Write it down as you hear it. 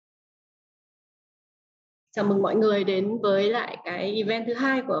Chào mừng mọi người đến với lại cái event thứ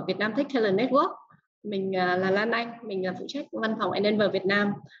hai của Việt Nam Tech Talent Network. Mình là Lan Anh, mình là phụ trách văn phòng Endeavor Việt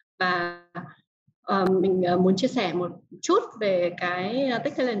Nam và mình muốn chia sẻ một chút về cái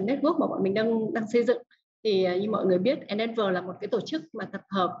Tech Talent Network mà bọn mình đang xây dựng. Thì như mọi người biết, Endeavor là một cái tổ chức mà tập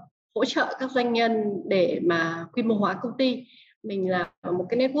hợp hỗ trợ các doanh nhân để mà quy mô hóa công ty. Mình là một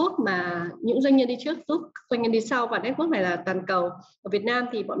cái network mà những doanh nhân đi trước giúp doanh nhân đi sau, và network này là toàn cầu. Ở Việt Nam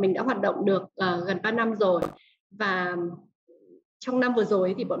thì bọn mình đã hoạt động được gần 3 năm rồi, và trong năm vừa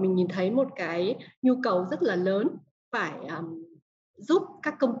rồi thì bọn mình nhìn thấy một cái nhu cầu rất là lớn phải giúp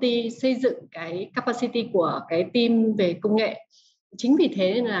các công ty xây dựng cái capacity của cái team về công nghệ. Chính vì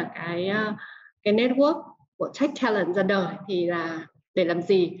thế nên là cái network của Tech Talent ra đời. Thì là để làm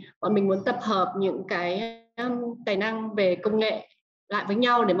gì? Bọn mình muốn tập hợp những cái tài năng về công nghệ lại với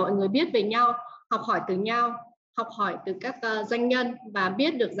nhau để mọi người biết về nhau, học hỏi từ nhau, học hỏi từ các doanh nhân và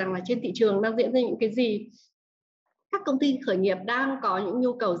biết được rằng là trên thị trường đang diễn ra những cái gì, các công ty khởi nghiệp đang có những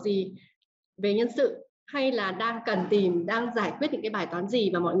nhu cầu gì về nhân sự, hay là đang giải quyết những cái bài toán gì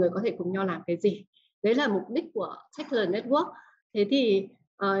và mọi người có thể cùng nhau làm cái gì. Đấy là mục đích của Tech Talent Network. Thế thì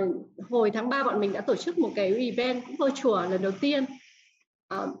hồi tháng 3 bọn mình đã tổ chức một cái event cũng virtual lần đầu tiên,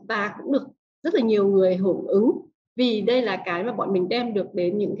 và cũng được rất là nhiều người hưởng ứng, vì đây là cái mà bọn mình đem được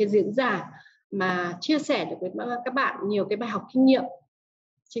đến những cái diễn giả mà chia sẻ được với các bạn nhiều cái bài học kinh nghiệm.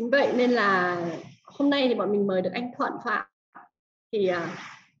 Chính vậy nên là hôm nay thì bọn mình mời được anh Thuan Pham. Thì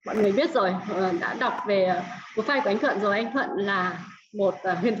mọi người biết rồi, đã đọc về profile của anh Thuận rồi. Anh Thuận là một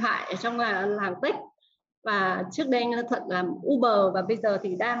huyền thoại ở trong làng tech, và trước đây anh Thuận làm Uber và bây giờ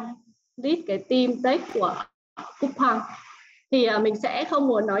thì đang lead cái team tech của Coupang. Thì mình sẽ không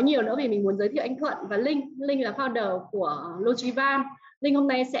muốn nói nhiều nữa vì mình muốn giới thiệu anh Thuận và Linh. Linh là founder của Logivan. Linh hôm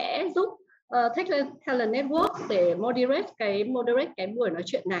nay sẽ giúp Tech Talent Network để moderate cái buổi nói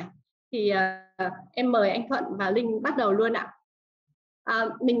chuyện này. Thì em mời anh Thuận và Linh bắt đầu luôn ạ.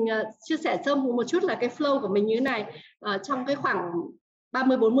 Mình chia sẻ sơ một chút là cái flow của mình như thế này. Trong cái khoảng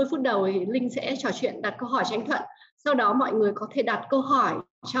 30-40 phút đầu thì Linh sẽ trò chuyện, đặt câu hỏi cho anh Thuận. Sau đó mọi người có thể đặt câu hỏi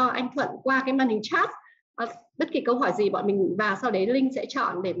cho anh Thuận qua cái màn hình chat, bất kỳ câu hỏi gì bọn mình, và sau đấy Linh sẽ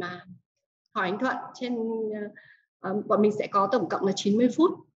chọn để mà hỏi anh Thuận. Bọn mình sẽ có tổng cộng là 90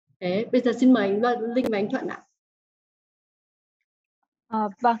 phút. Thế bây giờ xin mời Linh và anh Thuận ạ.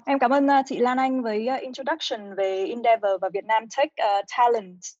 Vâng, em cảm ơn chị Lan Anh với introduction về Endeavor và Việt Nam Tech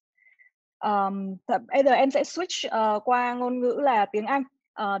Talent. Bây giờ em sẽ switch qua ngôn ngữ là tiếng Anh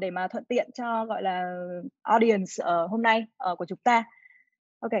để mà thuận tiện cho gọi là audience hôm nay của chúng ta.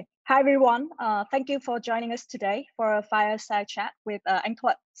 Okay, hi everyone. Thank you for joining us today for a fireside chat with anh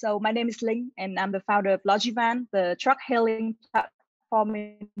Thuận. So my name is Linh and I'm the founder of Logivan, the truck hailing platform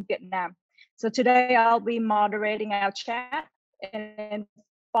in Vietnam. So today I'll be moderating our chat and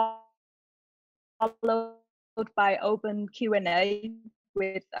followed by open Q&A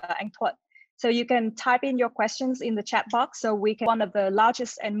with anh Thuận. So you can type in your questions in the chat box so we can one of the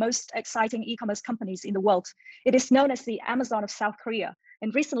largest and most exciting e-commerce companies in the world. It is known as the Amazon of South Korea.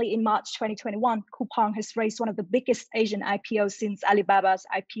 And recently in March 2021, Coupang has raised one of the biggest Asian IPOs since Alibaba's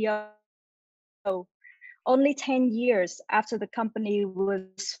IPO. Only 10 years after the company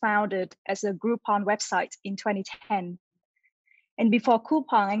was founded as a Groupon website in 2010. And before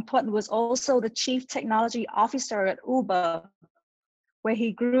Coupang, Anh Thuận was also the chief technology officer at Uber, where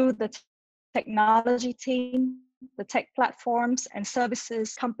he grew the technology team, the tech platforms and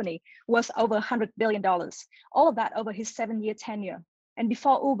services company worth over $100 billion. All of that over his 7-year tenure. And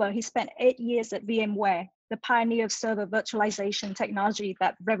before Uber, he spent 8 years at VMware, the pioneer of server virtualization technology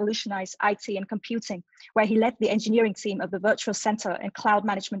that revolutionized IT and computing, where he led the engineering team of the virtual center and cloud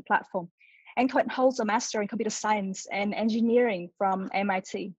management platform. Anh Thuận holds a master in computer science and engineering from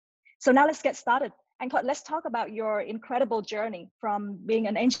MIT. So now let's get started. Anh Thuận, let's talk about your incredible journey from being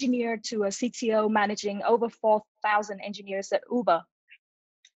an engineer to a CTO managing over 4,000 engineers at Uber.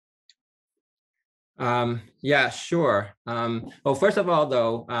 Yeah, sure. Well, first of all,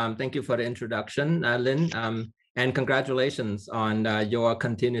 though, thank you for the introduction, Lynn, and congratulations on your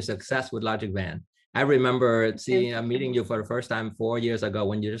continued success with Logivan. I remember meeting you for the first time 4 years ago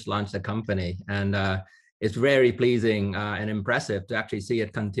when you just launched the company, and it's very pleasing and impressive to actually see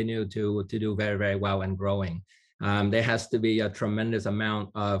it continue to do very, very well and growing. There has to be a tremendous amount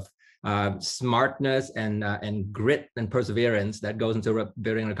of smartness and grit and perseverance that goes into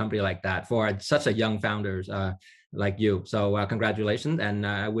building a company like that for such a young founders like you. So congratulations, and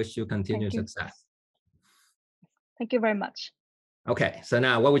I wish you continued success. Thank you very much. Okay, so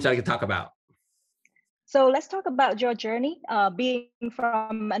now what would you like to talk about? So let's talk about your journey, being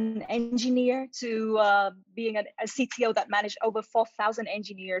from an engineer to being a CTO that managed over 4,000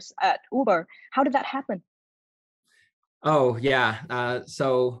 engineers at Uber. How did that happen? Oh, yeah.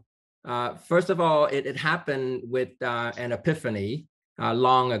 First of all, it happened with an epiphany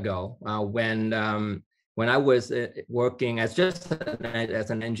long ago when I was working as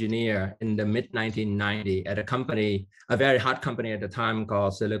an engineer in the mid 1990s at a company, a very hot company at the time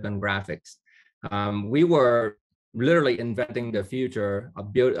called Silicon Graphics. We were literally inventing the future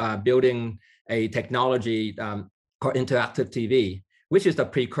of building a technology called interactive TV, which is the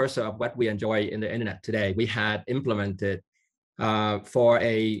precursor of what we enjoy in the internet today. We had implemented for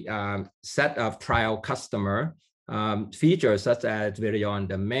a set of trial customer features such as video on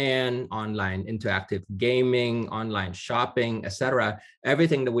demand, online interactive gaming, online shopping, etc.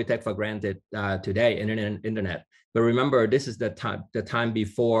 Everything that we take for granted today in internet. But remember, this is the time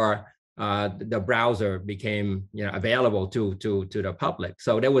before the browser became available to the public.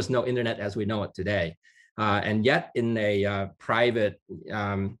 So there was no internet as we know it today. And yet in a private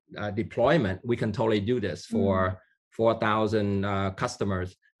deployment, we can totally do this for 4,000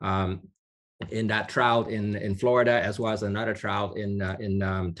 customers in that trial in Florida, as well as another trial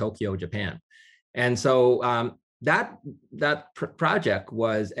in Tokyo, Japan. And so that project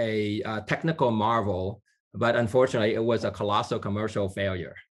was a technical marvel, but unfortunately, it was a colossal commercial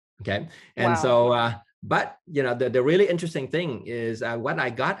failure. Okay, and so, but the really interesting thing is what I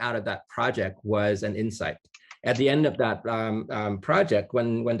got out of that project was an insight. At the end of that project,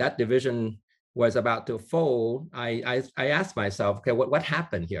 when that division was about to fold, I asked myself, okay, what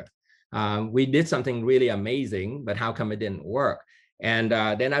happened here? We did something really amazing, but how come it didn't work? And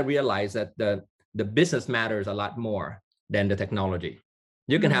then I realized that the business matters a lot more than the technology.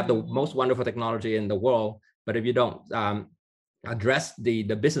 You can have the most wonderful technology in the world, but if you don't address the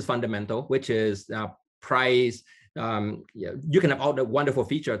business fundamental, which is price, you can have all the wonderful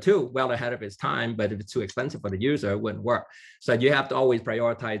feature too, well ahead of its time, but if it's too expensive for the user, it wouldn't work. So you have to always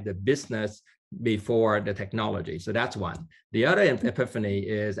prioritize the business before the technology. So that's one. The other epiphany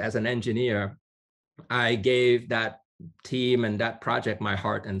is, as an engineer, I gave that team and that project my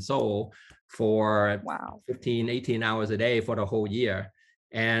heart and soul for 15, 18 hours a day for the whole year.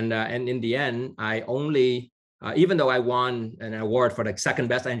 And in the end, I only, even though I won an award for the second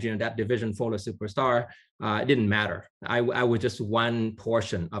best engineer in that division for the superstar, it didn't matter. I was just one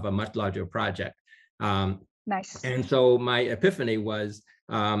portion of a much larger project. Nice. And so my epiphany was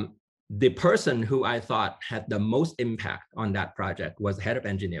the person who I thought had the most impact on that project was the head of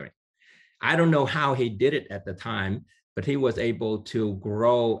engineering. I don't know how he did it at the time, but he was able to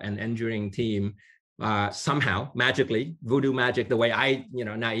grow an engineering team somehow, magically, voodoo magic, the way I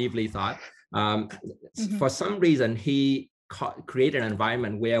naively thought. For some reason, he created an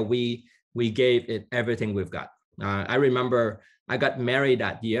environment where we gave it everything we've got. I remember I got married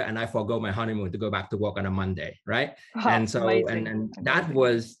that year and I forgo my honeymoon to go back to work on a Monday, right? And so, and that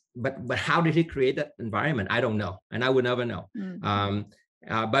was, but how did he create that environment? I don't know, and I would never know.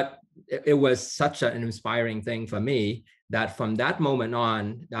 But it was such an inspiring thing for me that from that moment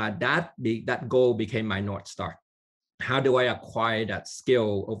on, that goal became my North Star. How do I acquire that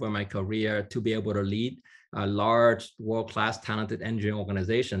skill over my career to be able to lead a large, world-class, talented engineering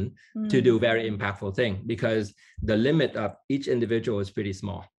organization to do very impactful thing? Because the limit of each individual is pretty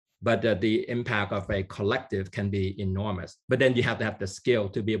small, but the impact of a collective can be enormous. But then you have to have the skill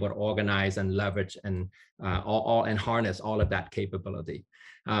to be able to organize and leverage and and harness all of that capability.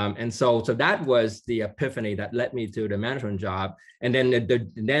 And so that was the epiphany that led me to the management job. And then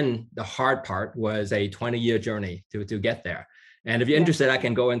the hard part was a 20-year journey to get there. And if you're interested, I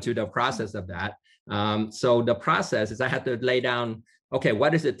can go into the process of that. So the process is I had to lay down, okay,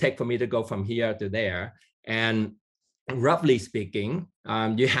 what does it take for me to go from here to there? And roughly speaking,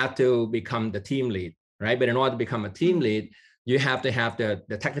 you have to become the team lead, right? But in order to become a team lead, you have to have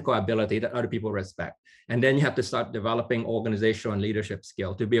the technical ability that other people respect. And then you have to start developing organizational and leadership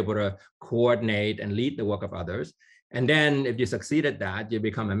skill to be able to coordinate and lead the work of others. And then if you succeed at that, you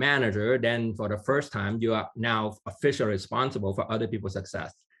become a manager. Then for the first time, you are now officially responsible for other people's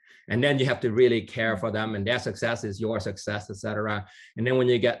success. And then you have to really care for them, and their success is your success, etc. And then when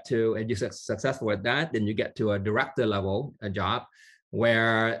you get to, and you're successful at that, then you get to a director level, a job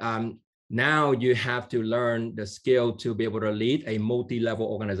where now you have to learn the skill to be able to lead a multi-level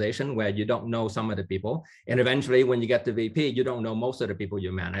organization where you don't know some of the people. And eventually when you get to VP, you don't know most of the people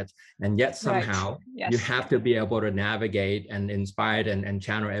you manage. And yet somehow you have to be able to navigate and inspire and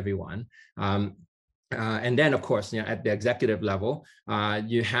channel everyone. And then, of course, at the executive level,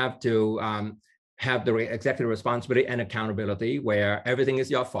 you have to have the executive responsibility and accountability where everything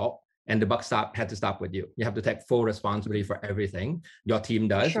is your fault and the buck had to stop with you. You have to take full responsibility for everything your team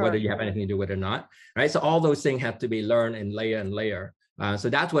does, whether you have anything to do with it or not, right? So all those things have to be learned in layer and layer So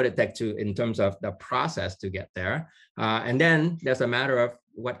that's what it takes to in terms of the process to get there. And then there's a matter of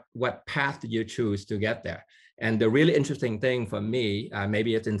what path do you choose to get there. And the really interesting thing for me,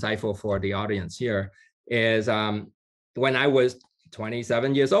 maybe it's insightful for the audience here, is when I was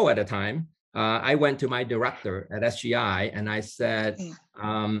 27 years old at the time, I went to my director at SGI and I said,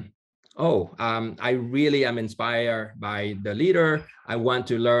 I really am inspired by the leader. I want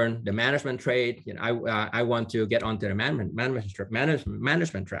to learn the management trade. You know, I want to get onto the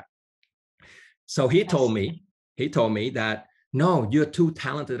management track. So he told me that, no, you're too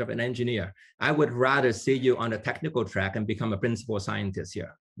talented of an engineer. I would rather see you on the technical track and become a principal scientist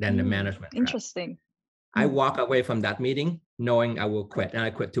here than the management track. Interesting. I walk away from that meeting knowing I will quit, and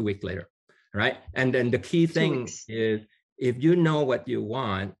I quit 2 weeks later, right? And then the key thing is, if you know what you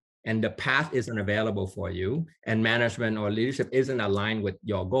want and the path isn't available for you and management or leadership isn't aligned with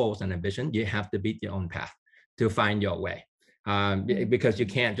your goals and ambition, you have to beat your own path to find your way. Because you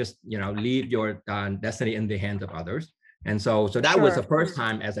can't just, leave your destiny in the hands of others. And so that was the first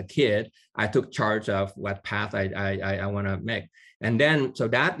time as a kid, I took charge of what path I want to make. And then, so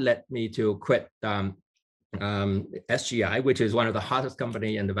that led me to quit SGI, which is one of the hottest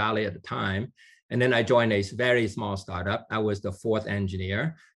company in the Valley at the time. And then I joined a very small startup. I was the 4th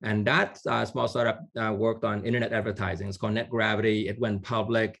engineer. And that small startup worked on internet advertising. It's called NetGravity. It went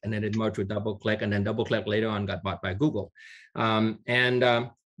public and then it merged with DoubleClick, and then DoubleClick later on got bought by Google.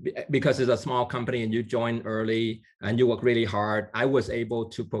 Because it's a small company and you join early and you work really hard, I was able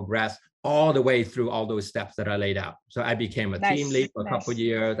to progress all the way through all those steps that I laid out. So I became a team lead for a couple of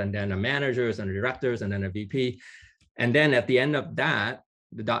years, and then a managers and directors, and then a VP. And then at the end of that,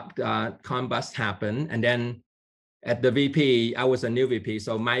 the dot-com bust happened. And then at the VP, I was a new VP.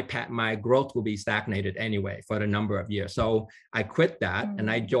 So my growth will be stagnated anyway for a number of years. So I quit that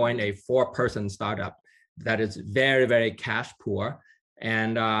and I joined a 4-person startup that is very, very cash poor.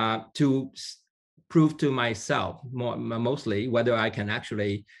 And to prove to myself mostly whether I can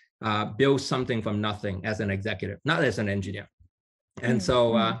actually build something from nothing as an executive, not as an engineer. And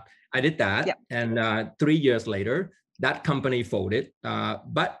so I did that. Yep. And 3 years later, that company folded,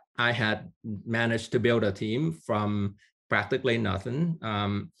 but I had managed to build a team from practically nothing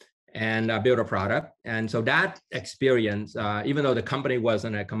and build a product. And so that experience, even though the company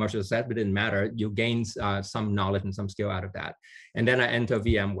wasn't a commercial success, it didn't matter. You gain some knowledge and some skill out of that. And then I entered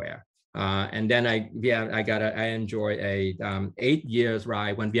VMware. And then I enjoy a 8 years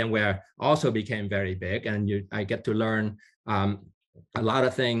ride when VMware also became very big, and I get to learn a lot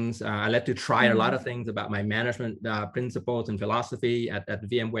of things. I let to try a lot of things about my management principles and philosophy at the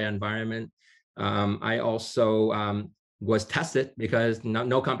VMware environment. I also was tested because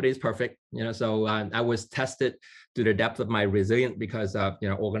no company is perfect, so I was tested to the depth of my resilience because of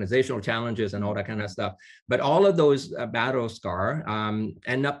organizational challenges and all that kind of stuff. But all of those battle scars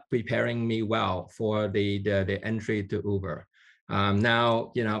end up preparing me well for the entry to Uber.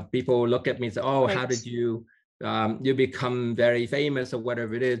 Now, people look at me and say, "Oh, how did you become very famous or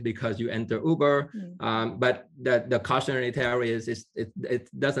whatever it is because you enter Uber?" But the cautionary tale is it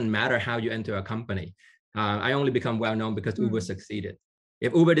doesn't matter how you enter a company. I only become well known because Uber succeeded.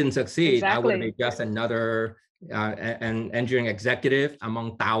 If Uber didn't succeed, I would be just another an engineering executive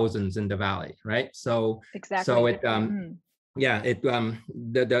among thousands in the Valley, right? So it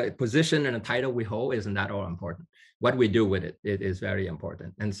the position and the title we hold isn't that all important. What we do with it is very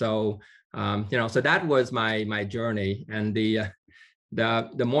important. And so so that was my journey. And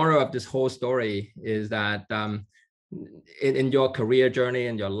the moral of this whole story is that in your career journey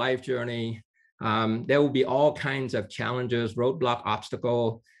and your life journey, there will be all kinds of challenges, roadblock,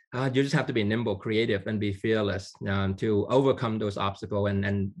 obstacle. You just have to be nimble, creative, and be fearless to overcome those obstacles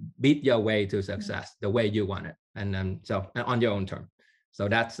and beat your way to success the way you want it, and so on your own term. So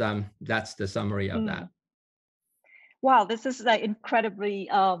that's the summary of that. Wow, this is like incredibly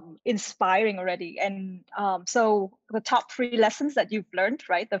inspiring already. And so the top 3 lessons that you've learned,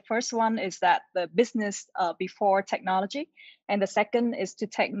 right? The first one is that the business before technology. And the second is to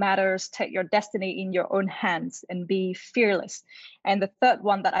take your destiny in your own hands and be fearless. And the third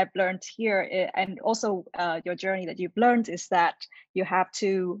one that I've learned here, and also your journey that you've learned, is that you have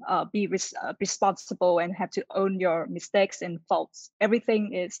to be responsible and have to own your mistakes and faults.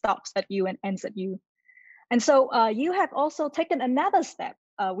 Everything stops at you and ends at you. And so you have also taken another step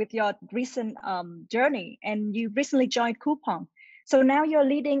with your recent journey, and you recently joined Coupang. So now you're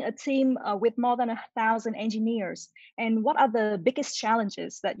leading a team with more than 1,000 engineers. And what are the biggest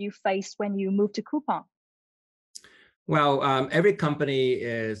challenges that you faced when you moved to Coupang? Well, every company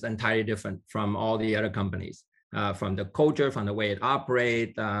is entirely different from all the other companies, from the culture, from the way it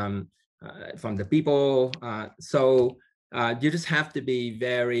operates, from the people. So you just have to be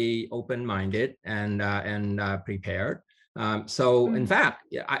very open-minded and prepared. So in fact,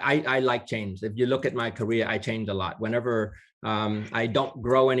 I like change. If you look at my career, I change a lot. Whenever I don't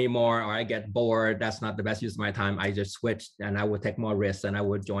grow anymore or I get bored, that's not the best use of my time. I just switched and I would take more risks and I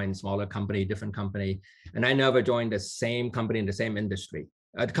would join smaller company, different company. And I never joined the same company in the same industry,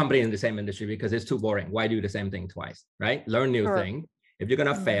 because it's too boring. Why do the same thing twice, right? Learn new things. If you're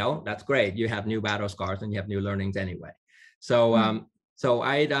gonna fail, that's great. You have new battle scars and you have new learnings anyway. So,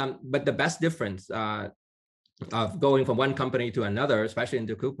 but the best difference of going from one company to another, especially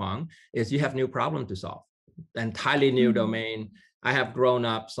into Coupang, is you have new problem to solve, entirely new domain. I have grown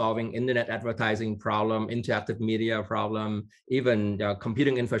up solving internet advertising problem, interactive media problem, even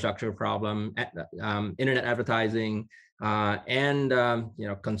computing infrastructure problem, internet advertising, and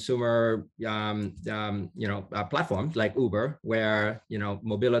consumer platforms like Uber, where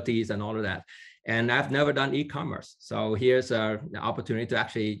mobilities and all of that. And I've never done e-commerce. So here's an opportunity to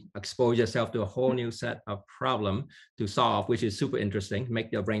actually expose yourself to a whole new set of problem to solve, which is super interesting,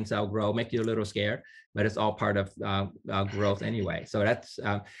 make your brain cell grow, make you a little scared, but it's all part of growth anyway. So that's,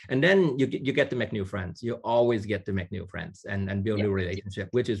 and then you get to make new friends. You always get to make new friends and build new relationship,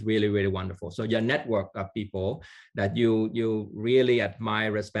 which is really, really wonderful. So your network of people that you really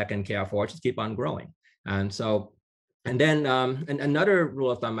admire, respect, and care for just keep on growing. And so, and then and another rule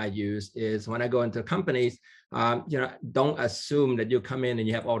of thumb I use is when I go into companies, don't assume that you come in and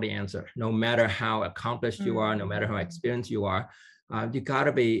you have all the answer. No matter how accomplished you are, no matter how experienced you are, you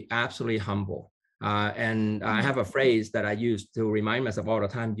gotta be absolutely humble. And I have a phrase that I use to remind myself all the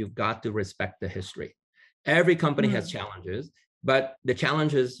time: you've got to respect the history. Every company has challenges, but the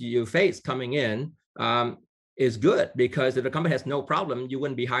challenges you face coming in is good, because if the company has no problem, you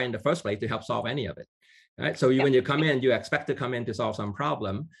wouldn't be hired in the first place to help solve any of it. Right? So when you come in, you expect to come in to solve some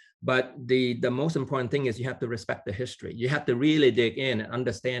problem, but the most important thing is you have to respect the history. You have to really dig in and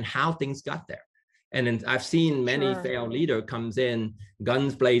understand how things got there. And then I've seen many failed leader comes in,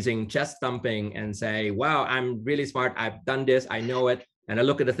 guns blazing, chest thumping, and say, wow, I'm really smart. I've done this, I know it. And I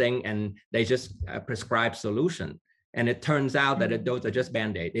look at the thing and they just prescribe solution. And it turns out that those are just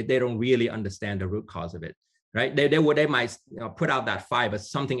Band-Aid. They don't really understand the root cause of it. Right? They might put out that fire, but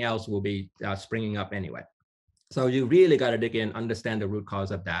something else will be springing up anyway. So you really got to dig in, understand the root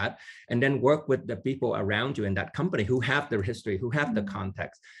cause of that, and then work with the people around you in that company who have the history, who have the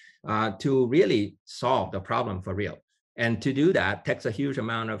context, to really solve the problem for real. And to do that takes a huge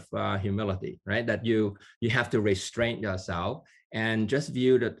amount of humility, right? That you have to restrain yourself and just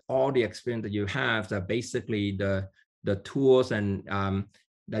view that all the experience that you have are basically the tools and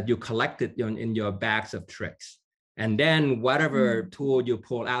that you collected in your bags of tricks. And then whatever tool you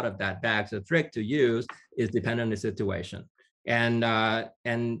pull out of that bags of trick to use is dependent on the situation. And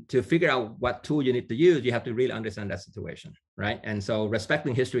to figure out what tool you need to use, you have to really understand that situation, right? And so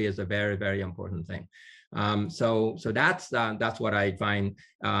respecting history is a very, very important thing. So that's what I find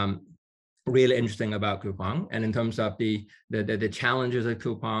really interesting about Coupang. And in terms of the challenges of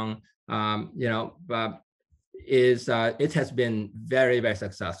Coupang, it has been very, very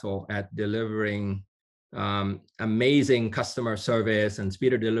successful at delivering amazing customer service and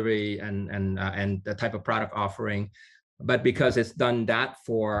speed of delivery and the type of product offering. But because it's done that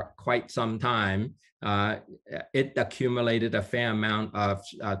for quite some time, it accumulated a fair amount of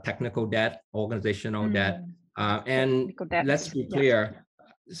technical debt, organizational debt, and let's be clear,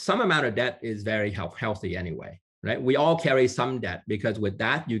 some amount of debt is very healthy anyway. Right? We all carry some debt, because with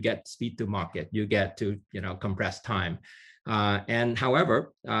that you get speed to market, you get to compress time, and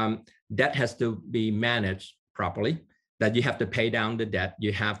however, debt has to be managed properly. That you have to pay down the debt,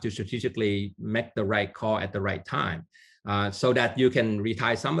 you have to strategically make the right call at the right time, so that you can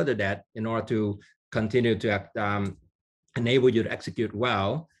retire some of the debt in order to continue to enable you to execute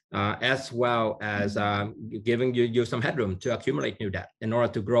well, as well as giving you some headroom to accumulate new debt in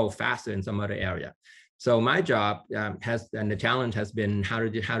order to grow faster in some other area. So my job and the challenge has been how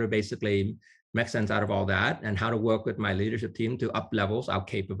to basically make sense out of all that, and how to work with my leadership team to up levels our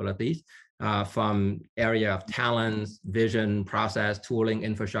capabilities from area of talents, vision, process, tooling,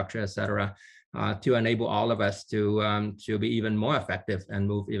 infrastructure, et cetera, to enable all of us to be even more effective and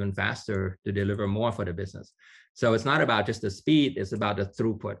move even faster to deliver more for the business. So it's not about just the speed, it's about the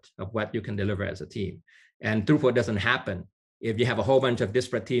throughput of what you can deliver as a team. And throughput doesn't happen if you have a whole bunch of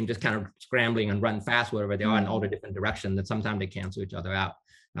disparate teams just kind of scrambling and run fast wherever they are in all the different directions, that sometimes they cancel each other out.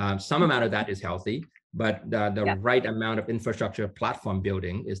 Some amount of that is healthy, but the right amount of infrastructure platform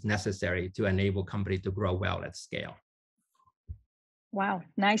building is necessary to enable companies to grow well at scale. Wow,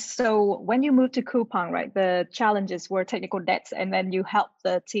 nice. So when you moved to Coupang, right, the challenges were technical debts, and then you helped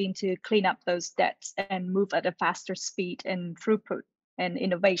the team to clean up those debts and move at a faster speed and throughput and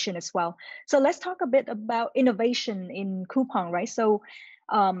innovation as well. So let's talk a bit about innovation in Coupang, right? So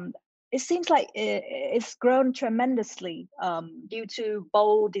um, it seems like it's grown tremendously due to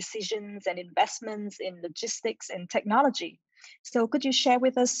bold decisions and investments in logistics and technology. So could you share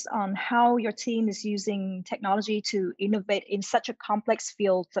with us on how your team is using technology to innovate in such a complex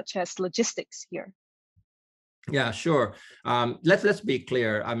field such as logistics here? Yeah, sure. Let's be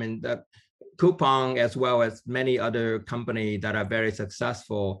clear. I mean, the Coupang, as well as many other companies that are very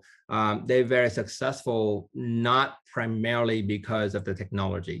successful, they're very successful not primarily because of the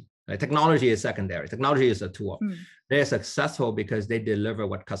technology. Technology is secondary. Technology is a tool. They're successful because they deliver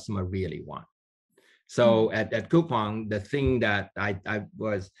what customers really want. So at Coupang, the thing that I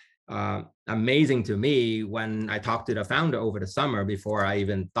was amazing to me when I talked to the founder over the summer before I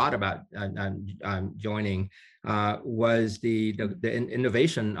even thought about joining was the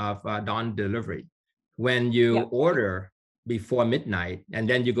innovation of dawn delivery. When you order before midnight and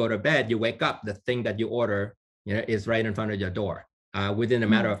then you go to bed, you wake up, the thing that you order, is right in front of your door within a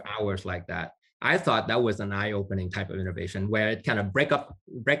matter of hours like that. I thought that was an eye-opening type of innovation where it kind of break up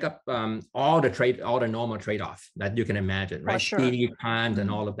all the normal trade-off that you can imagine, right? Sure. Speed, times, and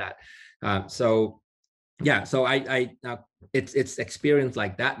all of that. So it's experience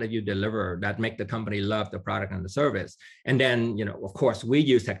like that you deliver that make the company love the product and the service. And then, of course, we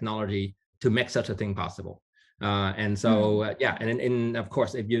use technology to make such a thing possible. And so, and of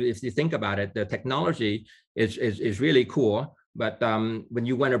course, if you think about it, the technology is really cool. But when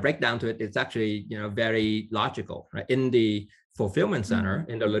you want to break down to it, it's actually very logical, right? In the fulfillment center,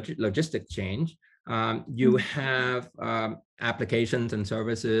 in the logistic chain, you have applications and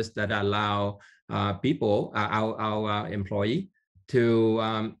services that allow people, our employee,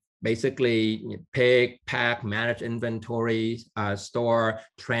 to basically pick, pack, manage inventory, store,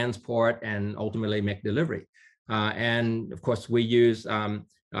 transport, and ultimately make delivery. And of course, we use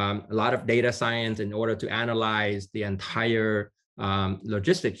a lot of data science in order to analyze the entire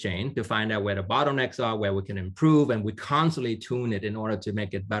logistic chain to find out where the bottlenecks are, where we can improve, and we constantly tune it in order to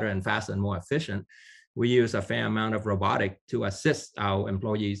make it better and faster and more efficient. We use a fair amount of robotic to assist our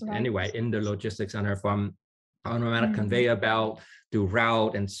employees anyway in the logistics center, from automatic conveyor belt to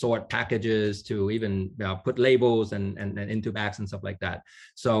route and sort packages to even put labels and into bags and stuff like that.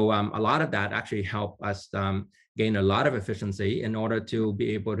 So a lot of that actually helped us gain a lot of efficiency in order to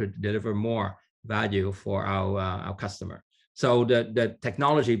be able to deliver more value for our customer. So the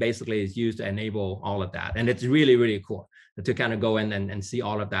technology basically is used to enable all of that. And it's really, really cool to kind of go in and see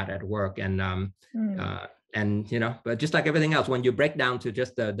all of that at work. And but just like everything else, when you break down to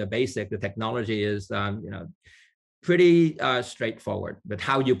just the basic, the technology is, pretty straightforward, but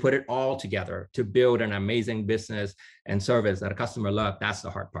how you put it all together to build an amazing business and service that a customer loves, that's the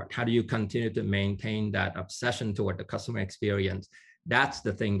hard part. How do you continue to maintain that obsession toward the customer experience? That's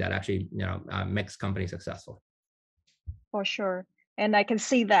the thing that actually makes companies successful. For sure. And I can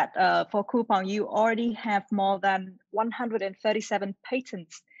see that for Coupang, you already have more than 137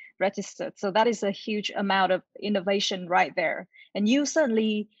 patents registered. So that is a huge amount of innovation right there. And you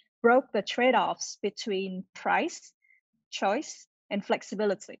certainly broke the trade-offs between price, choice, and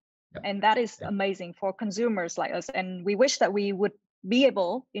flexibility. And that is amazing for consumers like us. And we wish that we would be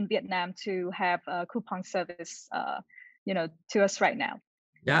able in Vietnam to have a Coupang service, to us right now.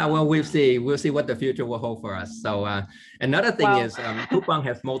 Yeah, well, we'll see what the future will hold for us. So another thing is Coupang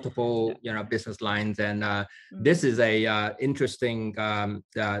has multiple business lines, and this is a interesting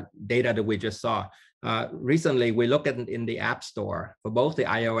data that we just saw. Recently, we looked at in the App Store for both the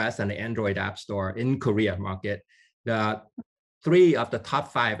iOS and the Android App Store in Korea market. The 3 of the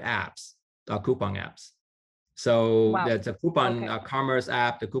top 5 apps are Coupang apps. So there's a Coupang Commerce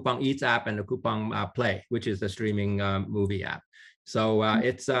app, the Coupang Eats app, and the Coupang Play, which is the streaming movie app. So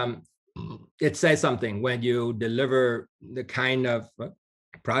it says something when you deliver the kind of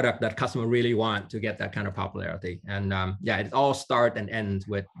product that customer really want to get that kind of popularity. And it all starts and ends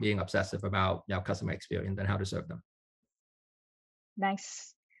with being obsessive about customer experience and how to serve them.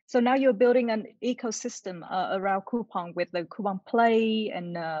 Nice. So now you're building an ecosystem around Coupang with the Coupang Play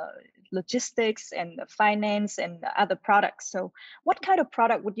and logistics and finance and other products. So what kind of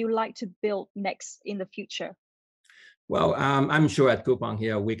product would you like to build next in the future? Well, I'm sure at Coupang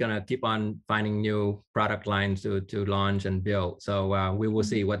here, we're going to keep on finding new product lines to launch and build. So we will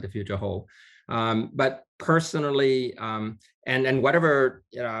see what the future holds. But personally, and whatever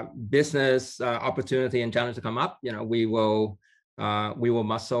business opportunity and challenge to come up, we will we will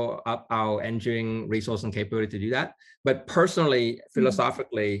muscle up our engineering resource and capability to do that. But personally,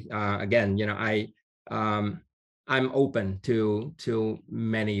 philosophically, again, I'm open to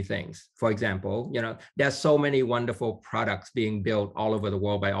many things. For example, there's so many wonderful products being built all over the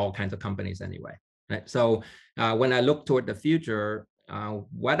world by all kinds of companies anyway. Right? So when I look toward the future,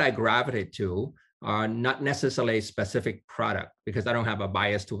 what I gravitate to are not necessarily a specific product, because I don't have a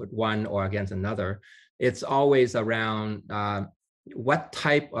bias toward one or against another. It's always around what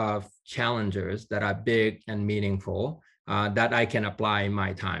type of challenges that are big and meaningful that I can apply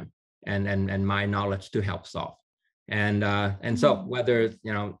my time and my knowledge to help solve. And so whether,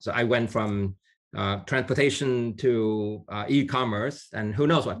 so I went from transportation to e-commerce, and who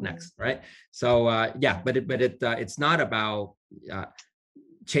knows what next, right? So yeah, but it's not about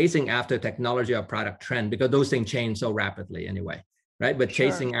chasing after technology or product trend, because those things change so rapidly anyway, right? But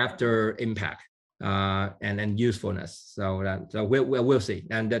chasing after impact and usefulness. So we'll see.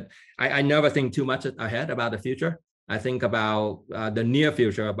 And that I never think too much ahead about the future. I think about the near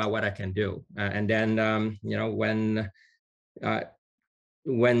future, about what I can do, and then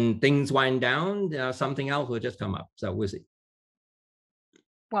when things wind down, something else will just come up. So we'll see.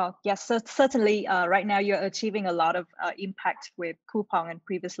 Well, yes, so certainly right now you're achieving a lot of impact with Coupang and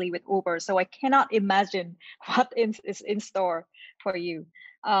previously with Uber. So I cannot imagine what is in store for you.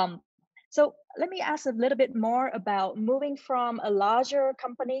 So let me ask a little bit more about moving from a larger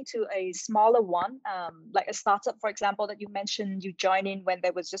company to a smaller one, like a startup, for example, that you mentioned you joined in when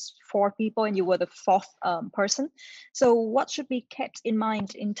there was just 4 people and you were the 4th person. So what should be kept in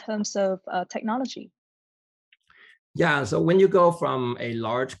mind in terms of technology? Yeah, so when you go from a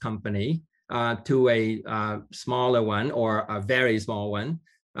large company to a smaller one or a very small one,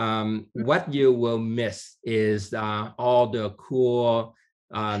 what you will miss is all the cool,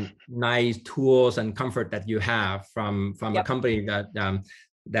 nice tools and comfort that you have from a company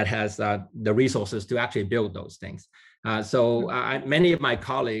that has the resources to actually build those things. So many of my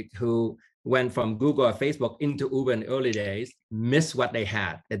colleagues who went from Google or Facebook into Uber in the early days miss what they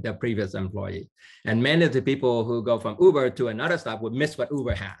had at their previous employee. And many of the people who go from Uber to another startup would miss what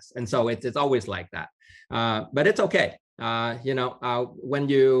Uber has. And so it's always like that. But it's okay. When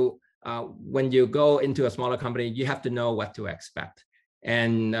you go into a smaller company, you have to know what to expect.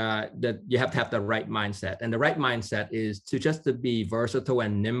 And that you have to have the right mindset. And the right mindset is to be versatile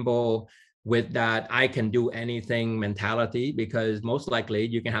and nimble, with that I can do anything mentality, because most likely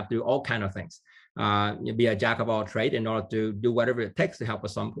you can have to do all kinds of things. You'll be a jack of all trades in order to do whatever it takes to help a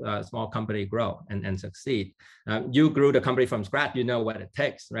small company grow and succeed. You grew the company from scratch, you know what it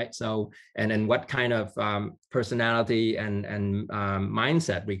takes, right? So, and then what kind of personality and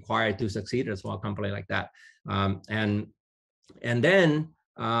mindset required to succeed at a small company like that. And then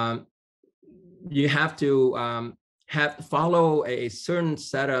you have to follow a certain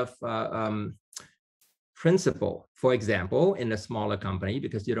set of principle. For example, in a smaller company,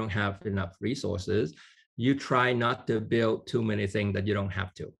 because you don't have enough resources, you try not to build too many things that you don't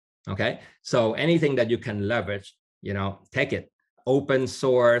have to. Okay, so anything that you can leverage, take it. Open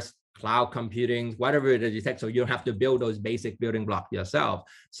source, cloud computing, whatever it is you take, so you don't have to build those basic building blocks yourself,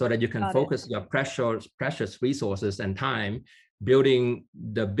 so that you can focus your precious resources and time building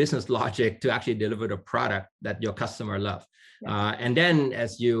the business logic to actually deliver the product that your customer loves. And then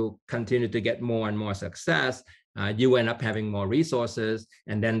as you continue to get more and more success, you end up having more resources.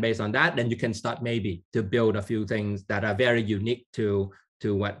 And then based on that, then you can start maybe to build a few things that are very unique to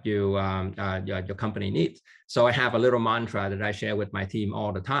what your company needs. So I have a little mantra that I share with my team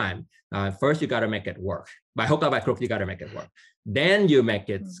all the time. First, you got to make it work. By hook or by crook, you got to make it work. Then you make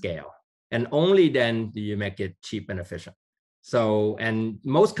it scale. And only then do you make it cheap and efficient. So, and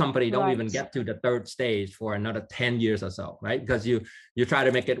most companies don't even get to the 3rd stage for another 10 years or so, right? Because you try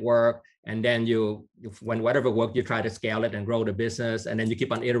to make it work, and then when whatever work, you try to scale it and grow the business, and then you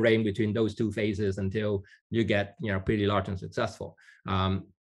keep on iterating between those 2 phases until you get pretty large and successful.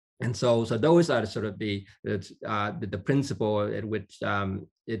 And so those are sort of the principle at which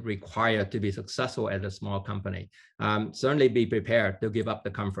it required to be successful at a small company. Certainly be prepared to give up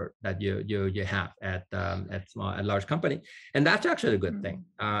the comfort that you have at large company, and that's actually a good thing.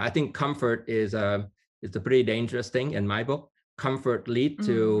 I think comfort is a pretty dangerous thing in my book. Comfort leads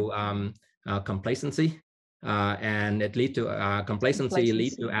to complacency, and it leads to complacency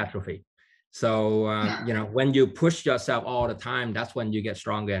leads to atrophy. So, when you push yourself all the time, that's when you get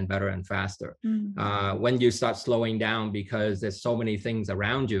stronger and better and faster. When you start slowing down because there's so many things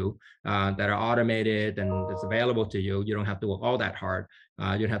around you that are automated and it's available to you, you don't have to work all that hard.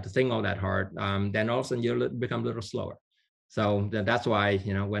 You don't have to think all that hard. Then all of a sudden you become a little slower. So that's why,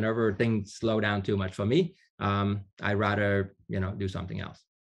 whenever things slow down too much for me, I rather, do something else.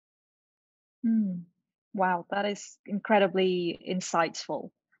 Wow, that is incredibly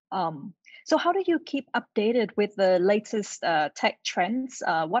insightful. So how do you keep updated with the latest tech trends?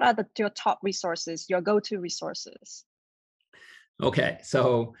 What are your top resources, your go-to resources? Okay,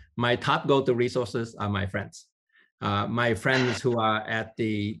 so my top go-to resources are my friends. My friends who are at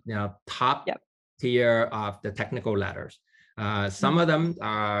the top tier of the technical ladders. Some of them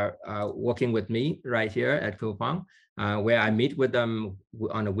are working with me right here at Coupang, where I meet with them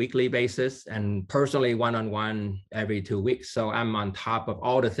on a weekly basis and personally one-on-one every 2 weeks. So I'm on top of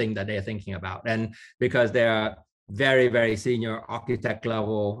all the things that they're thinking about. And because they're very, very senior architect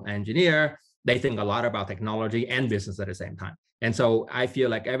level engineer, they think a lot about technology and business at the same time. And so I feel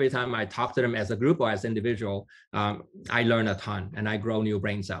like every time I talk to them as a group or as individual, I learn a ton and I grow new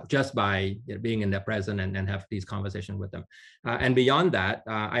brain cells just by being in their presence and have these conversations with them. And beyond that,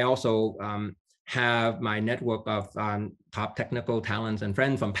 I also have my network of top technical talents and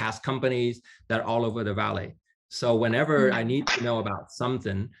friends from past companies that are all over the valley. So whenever I need to know about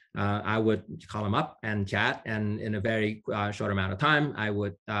something, I would call them up and chat. And in a very short amount of time, I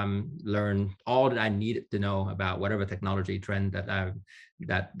would learn all that I needed to know about whatever technology trend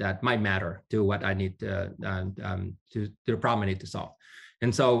that might matter to what I need to the problem I need to solve.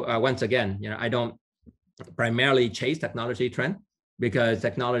 And so once again, I don't primarily chase technology trend because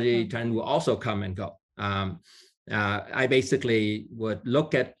technology trend will also come and go. I basically would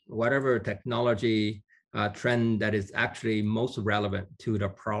look at whatever technology trend that is actually most relevant to the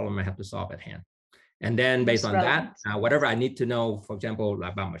problem I have to solve at hand. And then based on that, whatever I need to know, for example,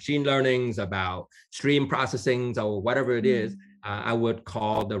 about machine learnings, about stream processing, or whatever it is, I would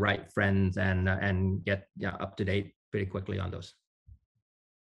call the right friends and get up to date pretty quickly on those.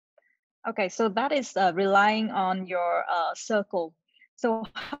 Okay, so that is relying on your circle. So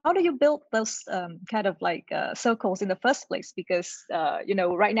how do you build those kind of like circles in the first place? Because,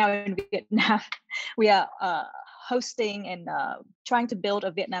 right now in Vietnam, we are hosting and trying to build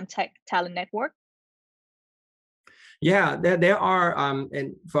a Vietnam tech talent network. Yeah, there are,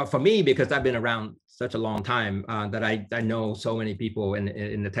 and for me, because I've been around such a long time that I know so many people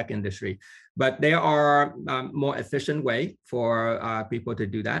in the tech industry, but there are more efficient way for people to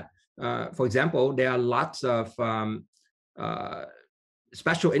do that. For example, there are lots of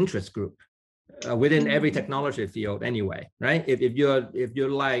special interest group within every technology field anyway, right? If you're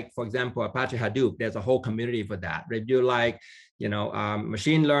like, for example, Apache Hadoop, there's a whole community for that. If you like,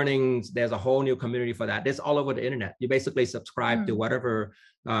 machine learning, there's a whole new community for that. It's all over the internet. You basically subscribe to whatever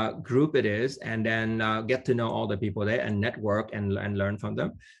group it is, and then get to know all the people there and network and learn from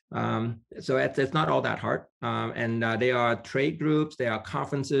them. So it's not all that hard. And there are trade groups, there are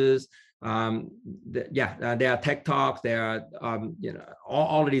conferences. There are tech talks, there are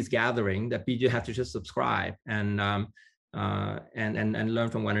all of these gatherings that you have to just subscribe and learn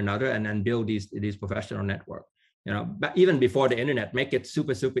from one another and then build these professional networks. But even before the internet, make it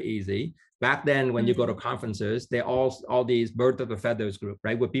super easy. Back then, when you go to conferences, they're all these birds of a feathers group,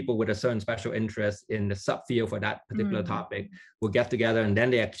 right? Where people with a certain special interest in the subfield for that particular topic will get together, and then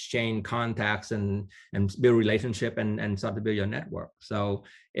they exchange contacts and build relationship and start to build your network. So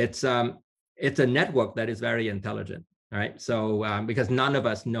it's a network that is very intelligent, right? So because none of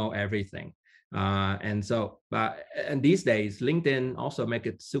us know everything, and these days, LinkedIn also make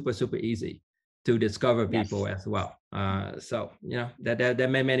it super easy to discover people as well. So there are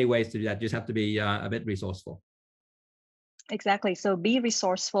many ways to do that. You just have to be a bit resourceful. Exactly. So be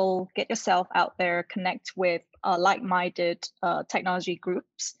resourceful, get yourself out there, connect with like-minded technology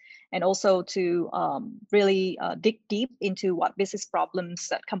groups, and also to really dig deep into what business problems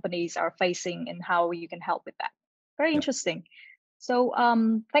that companies are facing and how you can help with that. Very interesting. So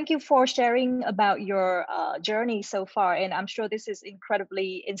thank you for sharing about your journey so far. And I'm sure this is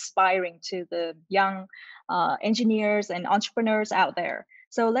incredibly inspiring to the young engineers and entrepreneurs out there.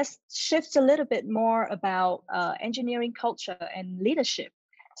 So let's shift a little bit more about engineering culture and leadership.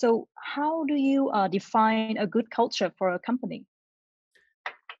 So how do you define a good culture for a company?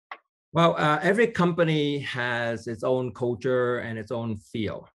 Well, every company has its own culture and its own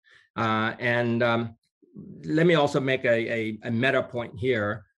feel. Let me also make a meta point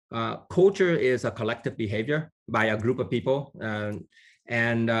here. Culture is a collective behavior by a group of people.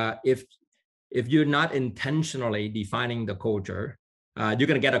 If you're not intentionally defining the culture, you're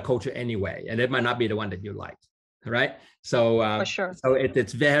going to get a culture anyway, and it might not be the one that you like, right? So, for sure. So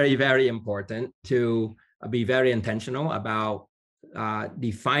it's very important to be very intentional about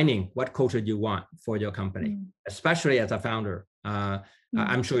defining what culture you want for your company, especially as a founder.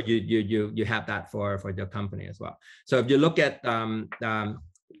 I'm sure you have that for your company as well. So if you look at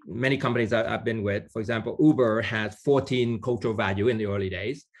many companies I've been with, for example, Uber has 14 cultural value in the early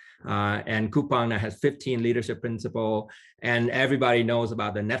days. And Coupang has 15 leadership principle, and everybody knows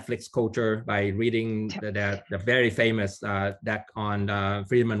about the Netflix culture by reading the very famous deck on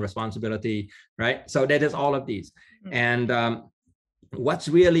freedom and responsibility, right? So that is all of these. And what's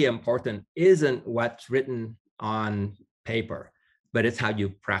really important isn't what's written on paper, but it's how you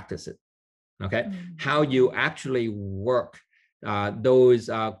practice it, okay? How you actually work those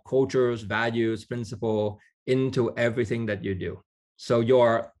cultures, values, principle into everything that you do. So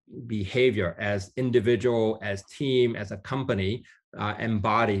your behavior as individual, as team, as a company,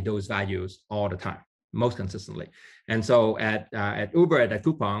 embody those values all the time, most consistently. And so at Uber, at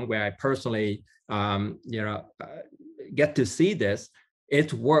Coupang, where I personally, get to see this,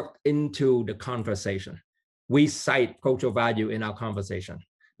 it's worked into the conversation. We cite cultural value in our conversation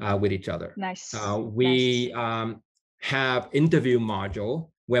with each other. Nice. We have interview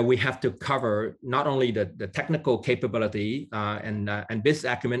module where we have to cover not only the technical capability and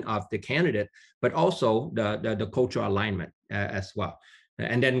business acumen of the candidate, but also the cultural alignment as well.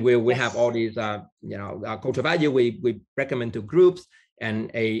 And then we have all these, cultural value we recommend to groups,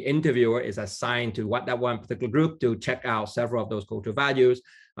 and a interviewer is assigned to that one particular group to check out several of those cultural values.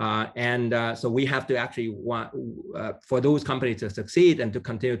 So we have to actually want, for those companies to succeed and to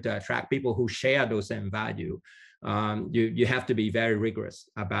continue to attract people who share those same value, you have to be very rigorous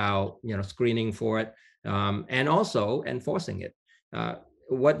about screening for it, and also enforcing it.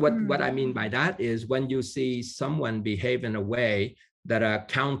 What I mean by that is when you see someone behave in a way that are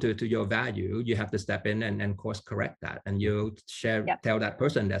counter to your value, you have to step in and course correct that, and you tell that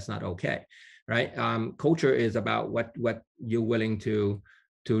person that's not okay, right? Culture is about what you're willing to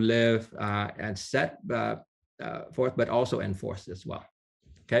live and set forth, but also enforce as well.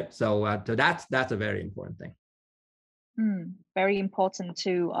 Okay, so that's a very important thing. Very important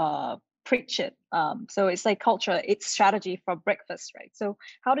to preach it. So it's like culture, it's strategy for breakfast, right? So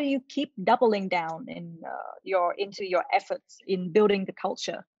how do you keep doubling down into your efforts in building the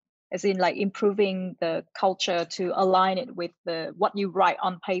culture, as in like improving the culture to align it with what you write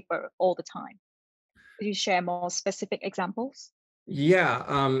on paper all the time? Could you share more specific examples? Yeah.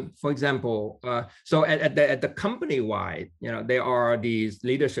 For example, so at the company wide, there are these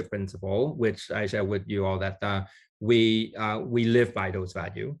leadership principles, which I share with you all that we live by those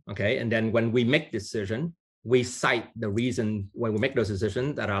values. Okay, and then when we make decision, we cite the reason when we make those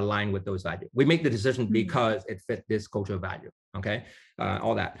decisions that are aligned with those values. We make the decision because it fit this cultural value. Okay,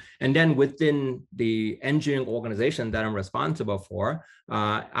 all that, and then within the engineering organization that I'm responsible for,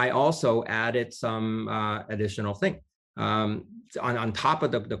 I also added some additional thing. On top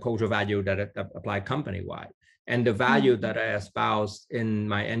of the cultural value that apply company-wide, and the value that I espouse in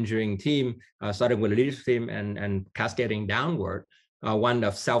my engineering team, starting with the leadership team and cascading downward, one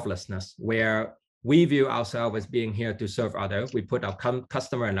of selflessness, where we view ourselves as being here to serve others. We put our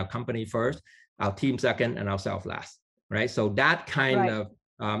customer and our company first, our team second, and ourselves last, right? So that kind of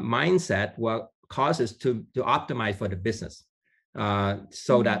mindset will cause us to optimize for the business.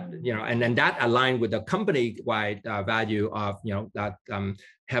 So that, and then that aligned with the company-wide value of, that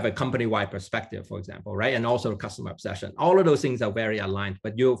have a company-wide perspective, for example, right? And also customer obsession. All of those things are very aligned,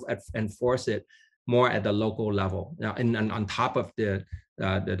 but you enforce it more at the local level. Now, and on top of the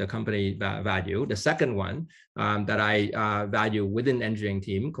company value, the second one that I value within engineering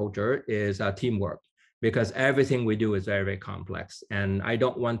team culture is teamwork. Because everything we do is very, very complex. And I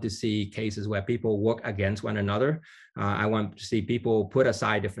don't want to see cases where people work against one another. I want to see people put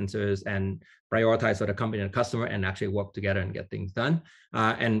aside differences and prioritize for the company and customer and actually work together and get things done.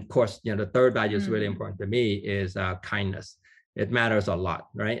 And of course, the third value is really important to me is kindness. It matters a lot,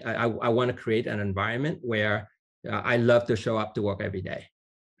 right? I want to create an environment where I love to show up to work every day,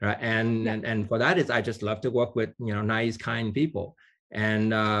 right? And for that is I just love to work with, nice, kind people.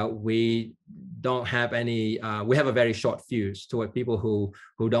 And we don't have any, we have a very short fuse toward people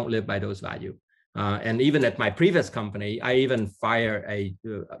who don't live by those values. And even at my previous company, I even fired a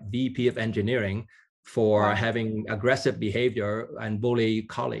VP of engineering for having aggressive behavior and bully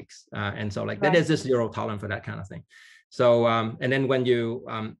colleagues. And so that is just zero tolerance for that kind of thing. So, and then when you,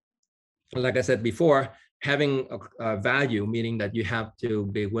 like I said before, having a value, meaning that you have to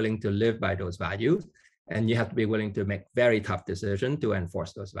be willing to live by those values. And you have to be willing to make very tough decisions to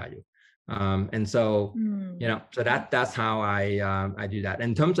enforce those values. And so, so that's how I do that.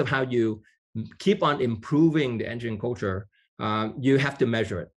 In terms of how you keep on improving the engineering culture, you have to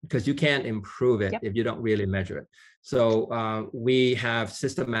measure it, because you can't improve it if you don't really measure it. So we have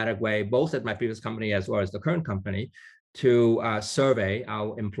systematic way, both at my previous company as well as the current company, to survey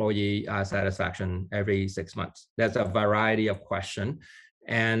our employee satisfaction every 6 months. There's a variety of questions.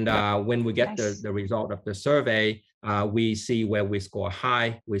 And when we get Nice. the result of the survey, we see where we score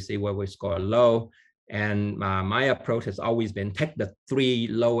high, we see where we score low. And my approach has always been take the 3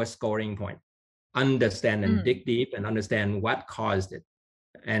 lowest scoring points, understand and dig deep and understand what caused it,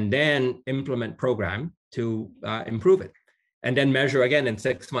 and then implement program to improve it, and then measure again in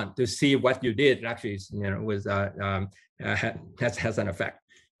 6 months to see what you did actually, was has an effect.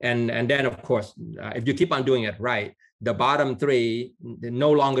 And then of course, if you keep on doing it right, the bottom 3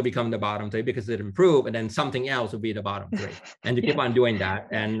 no longer become the bottom 3 because it improved, and then something else will be the bottom 3. And you keep on doing that,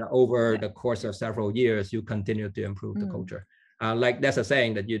 and over the course of several years, you continue to improve the culture. Like there's a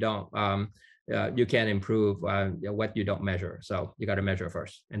saying that you can't improve what you don't measure. So you got to measure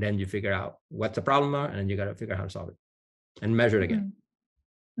first, and then you figure out what's the problem, and then you got to figure out how to solve it, and measure it again.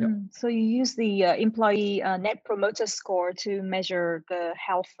 Yep. So you use the employee net promoter score to measure the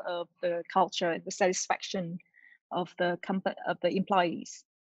health of the culture, the satisfaction of the company, of the employees.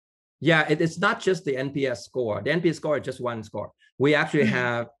 Yeah, it's not just the NPS score. The NPS score is just one score. We actually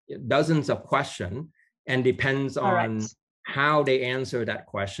have dozens of questions, and depends on how they answer that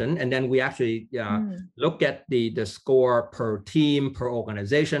question. And then we actually look at the score per team, per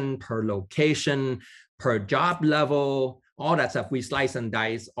organization, per location, per job level, all that stuff. We slice and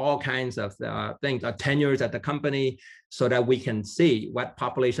dice all kinds of things, tenures at the company, so that we can see what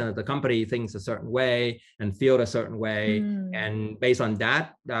population of the company thinks a certain way and feel a certain way. And based on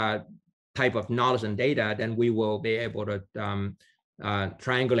that type of knowledge and data, then we will be able to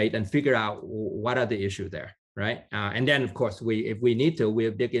triangulate and figure out what are the issues there. Right. And then, of course, if we need to,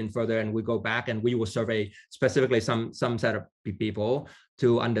 we'll dig in further, and we go back and we will survey specifically some set of people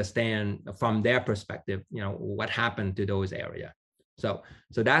to understand from their perspective, what happened to those areas. So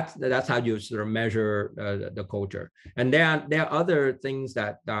that's how you sort of measure the culture. And there are other things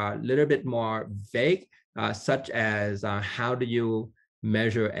that are a little bit more vague, such as how do you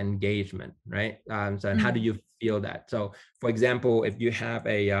measure engagement, right? And how do you feel that? So, for example, if you have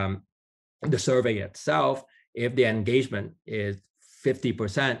the survey itself, if the engagement is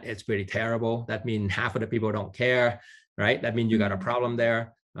 50%, it's pretty terrible. That means half of the people don't care, right? That means you got a problem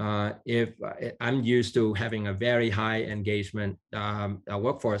there. If I'm used to having a very high engagement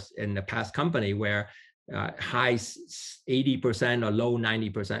workforce in the past company where high 80% or low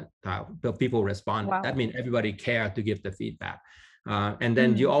 90% people respond. Wow. That means everybody cared to give the feedback. And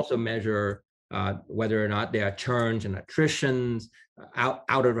then you also measure whether or not there are churns and attritions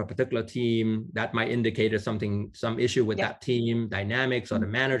out of a particular team. That might indicate there's some issue with that team dynamics, or the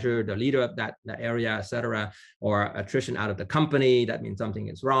manager, the leader of that area, etc., or attrition out of the company. That means something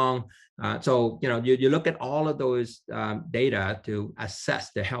is wrong. So you look at all of those data to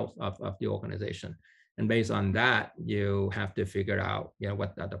assess the health of the organization, and based on that, you have to figure out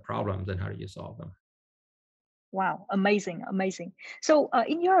what are the problems and how do you solve them. Wow, amazing. So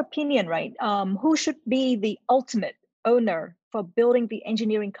in your opinion, right, who should be the ultimate owner for building the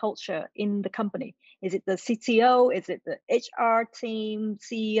engineering culture in the company? Is it the CTO? Is it the HR team,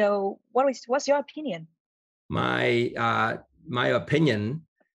 CEO? What's your opinion? My opinion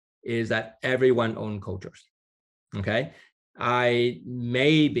is that everyone owns cultures. Okay.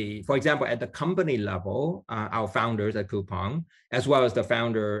 For example, at the company level, our founders at Coupang, as well as the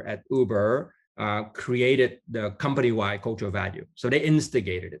founder at Uber, created the company-wide cultural value. So they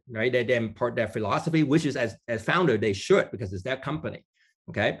instigated it, right? They impart their philosophy, which is as founder, they should, because it's their company,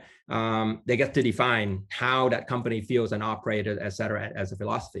 okay? They get to define how that company feels and operates, et cetera, as a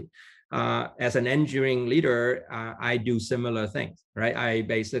philosophy. As an engineering leader, I do similar things, right? I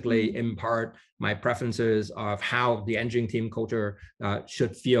basically impart my preferences of how the engineering team culture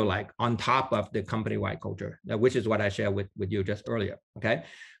should feel like on top of the company-wide culture, which is what I shared with you just earlier, okay?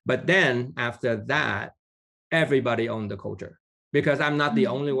 But then after that, everybody owns the culture, because I'm not the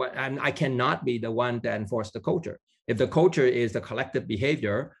only one, and I cannot be the one to enforce the culture. If the culture is the collective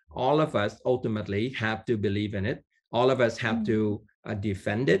behavior, all of us ultimately have to believe in it. All of us have to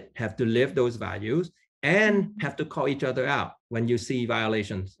defend it, have to live those values, and have to call each other out when you see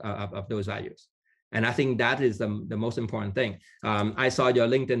violations of those values. And I think that is the most important thing. I saw your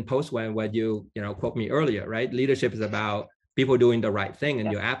LinkedIn post where you quote me earlier, right? Leadership is about people doing the right thing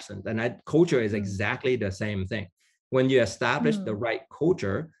in your absence. And that culture is exactly the same thing. When you establish the right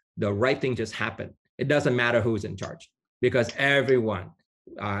culture, the right thing just happens. It doesn't matter who's in charge, because everyone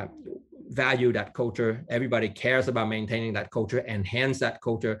value that culture. Everybody cares about maintaining that culture, enhance that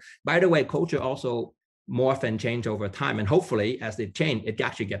culture. By the way, culture also morph and change over time. And hopefully as they change, it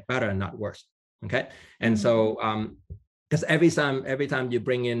actually get better and not worse. Okay. And so, because every time you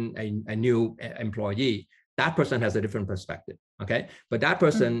bring in a new employee, that person has a different perspective, okay? But that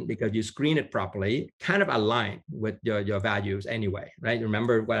person, because you screen it properly, kind of align with your values anyway, right?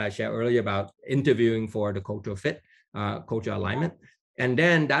 Remember what I shared earlier about interviewing for the cultural fit, cultural alignment. And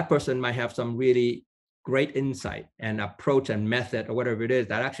then that person might have some really great insight and approach and method or whatever it is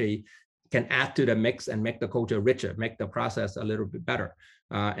that actually can add to the mix and make the culture richer, make the process a little bit better.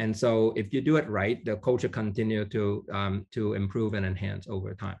 And so if you do it right, the culture continue to improve and enhance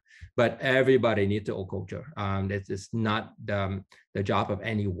over time. But everybody needs to own culture. It's not the job of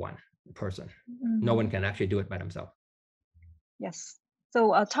any one person. No one can actually do it by themselves. Yes. So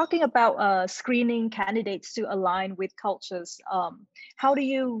talking about screening candidates to align with cultures, how do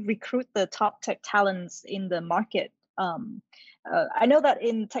you recruit the top tech talents in the market? I know that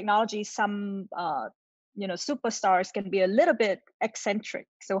in technology, some superstars can be a little bit eccentric.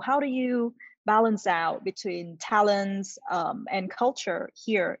 So how do you balance out between talents and culture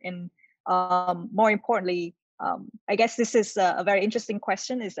here? And more importantly, I guess this is a very interesting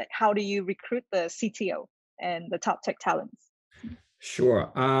question, is that how do you recruit the CTO and the top tech talents? Sure.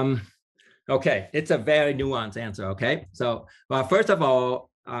 Okay, it's a very nuanced answer. Okay, so well, first of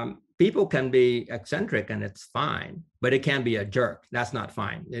all, people can be eccentric and it's fine, but it can be a jerk. That's not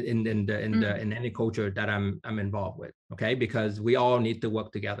fine in any culture that I'm involved with. Okay, because we all need to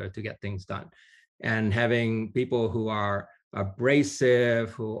work together to get things done, and having people who are abrasive,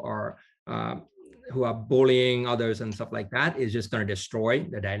 who are bullying others and stuff like that is just going to destroy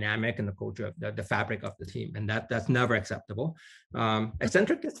the dynamic and the culture of the fabric of the team, and that's never acceptable.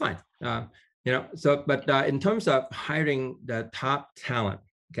 Eccentric is fine, So, but in terms of hiring the top talent,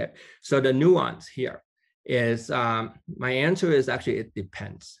 okay. So the nuance here is my answer is actually it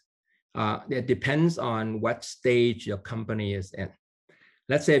depends. It depends on what stage your company is in.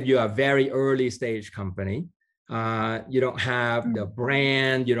 Let's say if you're a very early stage company, you don't have the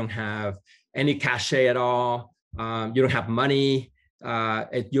brand, you don't have any cachet at all, you don't have money,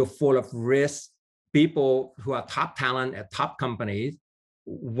 you're full of risk. People who are top talent at top companies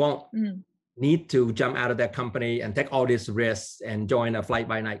won't need to jump out of their company and take all these risks and join a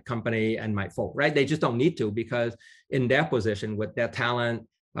fly-by-night company and might fold, right? They just don't need to, because in their position with their talent,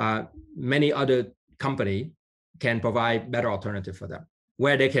 many other companies can provide better alternative for them,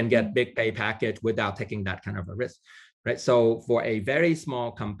 where they can get big pay package without taking that kind of a risk, right? So for a very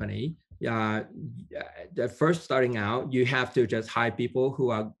small company, the first starting out, you have to just hire people who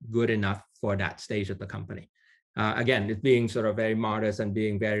are good enough for that stage of the company. Again, it's being sort of very modest and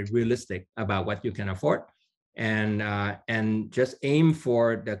being very realistic about what you can afford, and just aim for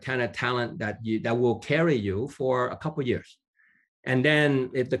the kind of talent that will carry you for a couple of years. And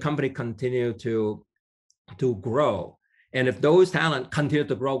then if the company continue to grow, and if those talent continue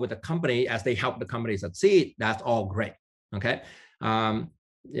to grow with the company as they help the company succeed, that's all great. Okay.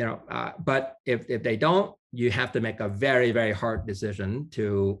 But if they don't, you have to make a very, very hard decision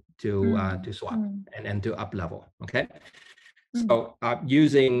to swap and to up level. Okay. So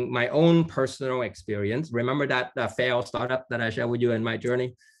using my own personal experience, remember that failed startup that I shared with you in my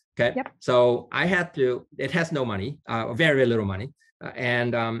journey. Okay. Yep. So I had to, it has no money, very little money.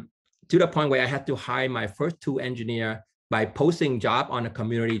 And to the point where I had to hire my first 2 engineers by posting job on a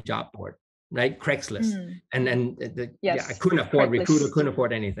community job board, right? Craigslist. And then I couldn't afford recruiter, couldn't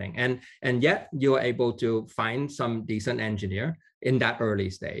afford anything. And yet you're able to find some decent engineer in that early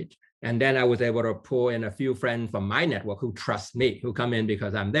stage. And then I was able to pull in a few friends from my network who trust me, who come in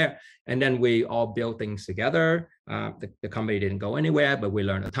because I'm there. And then we all build things together. The company didn't go anywhere, but we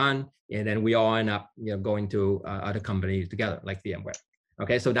learned a ton. And then we all end up going to other companies together, like VMware.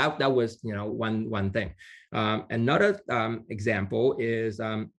 Okay, so that was one thing. Another example is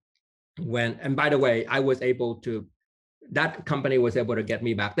when, and by the way, I was able to, that company was able to get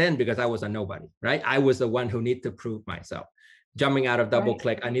me back then because I was a nobody, right? I was the one who need to prove myself. Jumping out of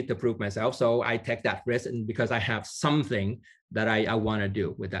DoubleClick, I need to prove myself. So I take that risk, and because I have something that I want to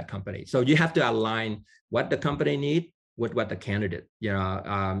do with that company. So you have to align what the company needs with what the candidate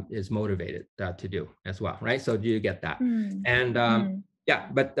is motivated to do as well, right? So do you get that? And yeah,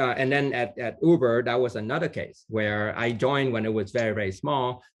 but and then at Uber, that was another case where I joined when it was very, very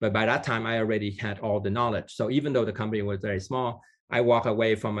small, but by that time I already had all the knowledge. So even though the company was very small, I walked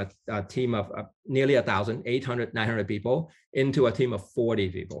away from a team of nearly 1,000, 800, 900 people into a team of 40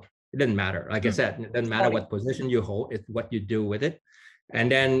 people. It didn't matter. Like I said, it doesn't matter what position you hold, it's what you do with it. And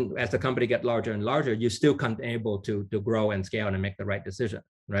then as the company get larger and larger, you still able to grow and scale and make the right decision,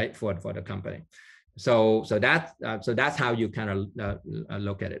 right, for the company. So that's how you kind of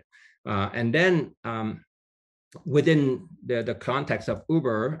look at it. And then within the context of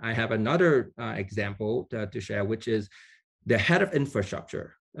Uber, I have another example to share, which is the head of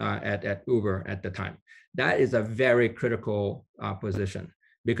infrastructure at Uber at the time. That is a very critical position,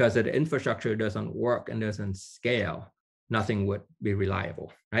 because if the infrastructure doesn't work and doesn't scale, nothing would be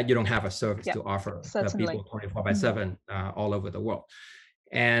reliable, right? You don't have a service to offer the people 24/7 all over the world.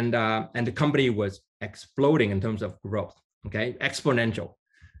 And the company was exploding in terms of growth, okay, exponential.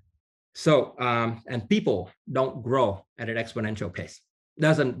 So, and people don't grow at an exponential pace.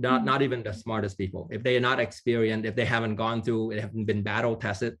 Not even the smartest people. If they are not experienced, if they haven't gone through, they haven't been battle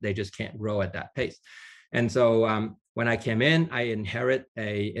tested, they just can't grow at that pace. And so when I came in, I inherited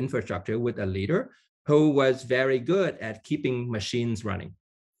a infrastructure with a leader who was very good at keeping machines running,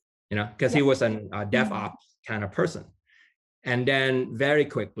 you know, because he was a DevOps kind of person. And then very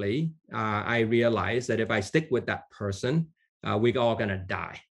quickly, I realized that if I stick with that person, we're all gonna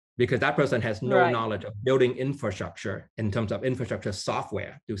die, because that person has no knowledge of building infrastructure in terms of infrastructure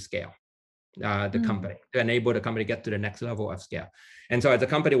software to scale the company, to enable the company to get to the next level of scale. And so as the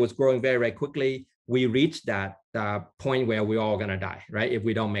company was growing very, very quickly, we reached that point where we're all gonna die, right? If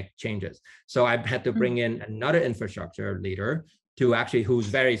we don't make changes. So I had to bring in another infrastructure leader to actually, who's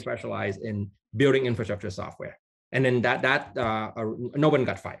very specialized in building infrastructure software. And then no one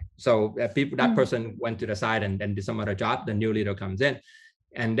got fired. So that person went to the side and did some other job. The new leader comes in.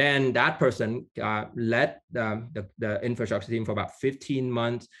 And then that person led the infrastructure team for about 15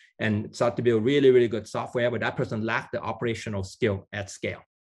 months and started to build really, really good software, but that person lacked the operational skill at scale.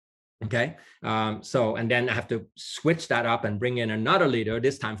 Okay, and then I have to switch that up and bring in another leader,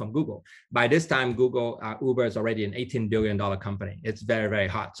 this time from Google. By this time, Uber is already an $18 billion company. It's very, very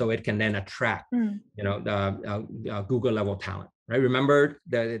hot. So it can then attract, you know, the Google level talent, right? Remember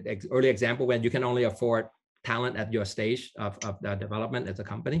the early example when you can only afford talent at your stage of the development as a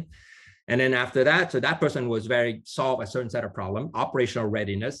company. And then after that, so that person was solve a certain set of problems, operational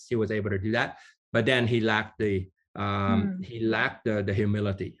readiness. He was able to do that, but then he lacked the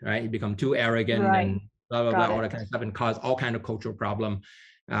humility, right? He become too arrogant and blah, blah, blah, all that kind of stuff, and cause all kind of cultural problem.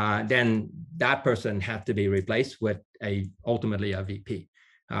 Then that person had to be replaced with ultimately a VP.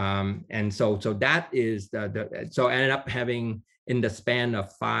 And so that is so I ended up having, in the span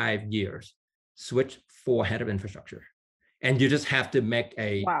of 5 years, switch 4 head of infrastructure. And you just have to make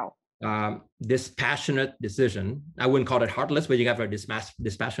a dispassionate decision. I wouldn't call it heartless, but you have a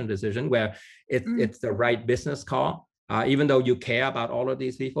dispassionate decision where it's the right business call, even though you care about all of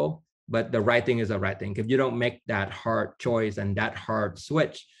these people, but the right thing is the right thing. If you don't make that hard choice and that hard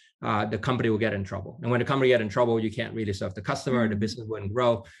switch, the company will get in trouble. And when the company get in trouble, you can't really serve the customer, the business wouldn't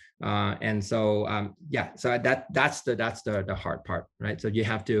grow. And so, so that's the hard part, right? So you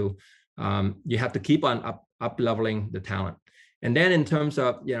have to keep on up leveling the talent. And then in terms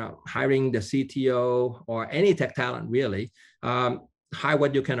of, you know, hiring the CTO or any tech talent, really, hire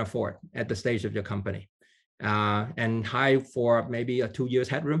what you can afford at the stage of your company, and hire for maybe a 2 years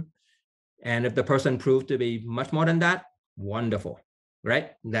headroom. And if the person proved to be much more than that, wonderful,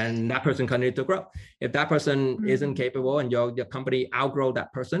 right? Then that person continues to grow. If that person isn't capable and your company outgrow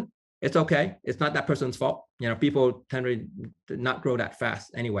that person, it's okay. It's not that person's fault. You know, people tend to not grow that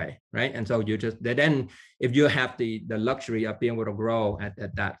fast anyway, right? And so then if you have the luxury of being able to grow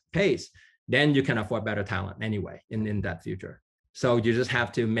at that pace, then you can afford better talent anyway in that future. So you just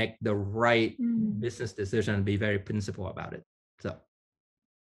have to make the right business decision and be very principled about it. So.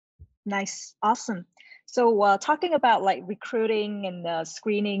 Nice, awesome. So talking about like recruiting and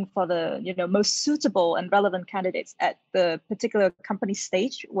screening for the most suitable and relevant candidates at the particular company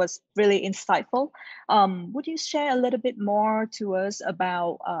stage was really insightful. Would you share a little bit more to us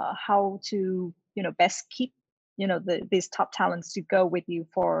about how to best keep these top talents to go with you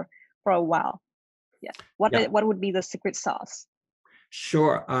for a while? Yeah. What would be the secret sauce?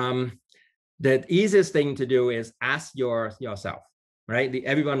 Sure. The easiest thing to do is ask yourself. Right?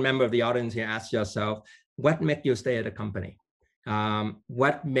 Everyone member of the audience here, ask yourself, what makes you stay at a company?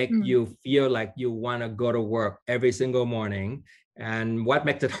 What makes you feel like you want to go to work every single morning? And what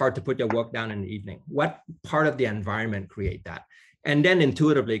makes it hard to put your work down in the evening? What part of the environment create that? And then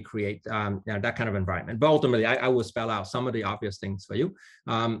intuitively create that kind of environment. But ultimately, I will spell out some of the obvious things for you.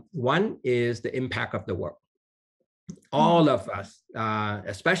 One is the impact of the work. All of us,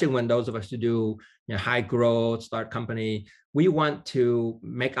 especially when those of us who do high growth, start company, we want to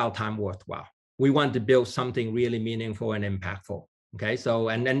make our time worthwhile. We want to build something really meaningful and impactful. Okay, so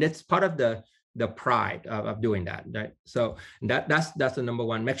and it's part of the pride of doing that, right? So that's the number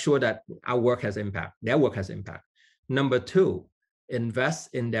one. Make sure that our work has impact, their work has impact. Number two,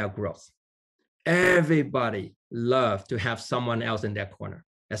 invest in their growth. Everybody loves to have someone else in their corner.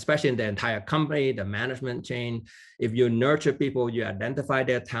 especially in the entire company, the management chain. If you nurture people, you identify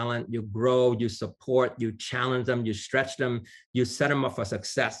their talent, you grow, you support, you challenge them, you stretch them, you set them up for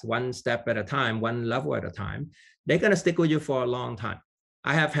success one step at a time, one level at a time, they're going to stick with you for a long time.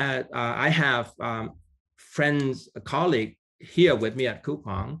 I have friends, a colleague here with me at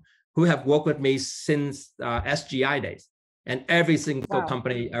Coupang who have worked with me since SGI days, and every single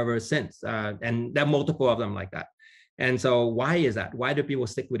company ever since. And there are multiple of them like that. And so why is that? Why do people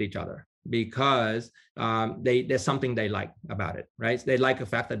stick with each other? Because there's something they like about it, right? They like the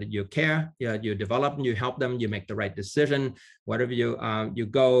fact that you care, you develop and you help them, you make the right decision. Whatever you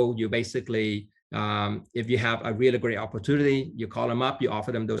go, you basically, if you have a really great opportunity, you call them up, you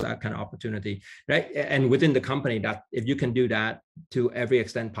offer them that kind of opportunity, right? And within the company, that if you can do that to every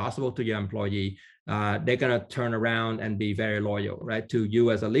extent possible to your employee, they're going to turn around and be very loyal, right, to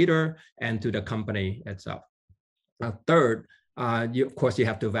you as a leader and to the company itself. Third, of course, you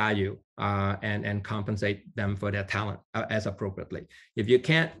have to value and compensate them for their talent as appropriately. If you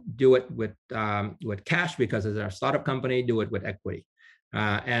can't do it with cash because it's a startup company, do it with equity.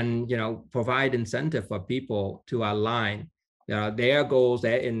 And provide incentive for people to align their goals,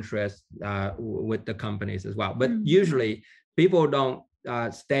 their interests with the companies as well. But usually people don't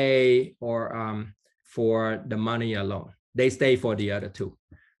stay or for the money alone. They stay for the other two.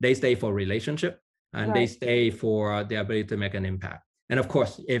 They stay for relationship, and they stay for the ability to make an impact. And of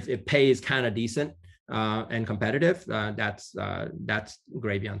course, if it pays kind of decent and competitive, that's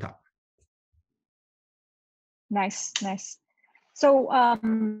gravy on top. Nice. So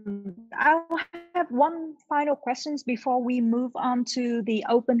I'll have one final question before we move on to the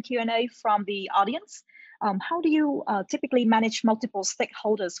open Q&A from the audience. How do you typically manage multiple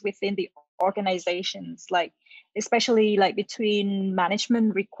stakeholders within the organizations, especially between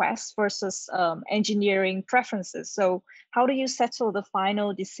management requests versus engineering preferences? So how do you settle the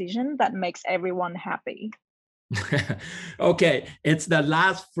final decision that makes everyone happy? Okay, it's the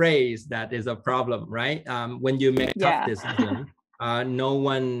last phrase that is a problem, right? When you make tough decisions,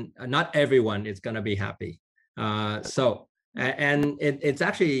 not everyone is going to be happy. And it's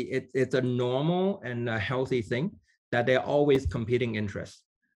actually, it's a normal and a healthy thing that they're always competing interests.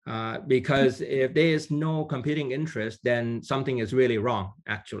 Because if there is no competing interest, then something is really wrong,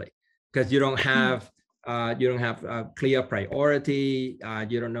 actually, because you don't have a clear priority.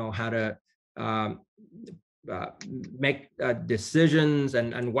 You don't know how to make decisions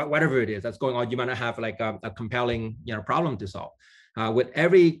and whatever it is that's going on. You might not have a compelling problem to solve. With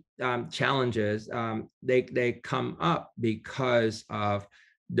every challenges, they come up because of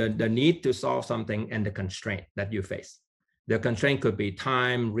the need to solve something and the constraint that you face. The constraint could be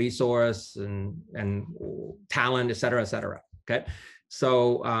time, resource, and talent, et cetera, okay?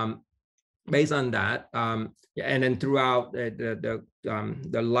 So based on that, and then throughout the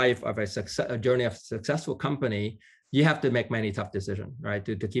life of a journey of a successful company, you have to make many tough decisions, right,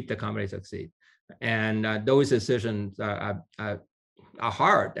 to keep the company succeed. And those decisions are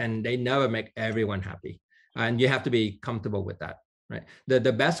hard, and they never make everyone happy. And you have to be comfortable with that, right?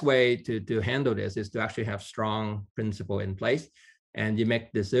 The best way to handle this is to actually have strong principle in place, and you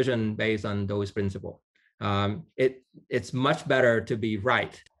make decision based on those principles. It's much better to be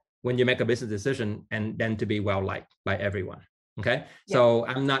right when you make a business decision and then to be well liked by everyone. Okay. Yeah. So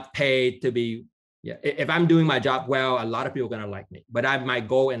I'm not paid to be, if I'm doing my job well, a lot of people are going to like me, but my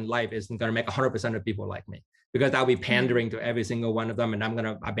goal in life isn't going to make 100% of people like me, because I'll be pandering to every single one of them, and I'm going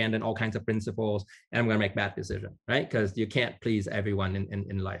to abandon all kinds of principles, and I'm going to make bad decisions, right? Because you can't please everyone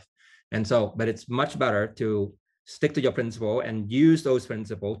in life. And so, but it's much better to stick to your principle and use those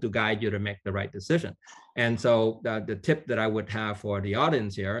principles to guide you to make the right decision. And so the tip that I would have for the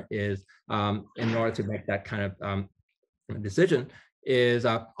audience here is, in order to make that kind of decision, is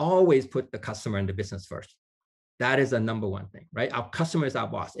always put the customer and the business first. That is the number one thing, right? Our customer is our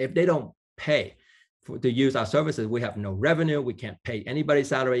boss. If they don't pay to use our services, we have no revenue, we can't pay anybody's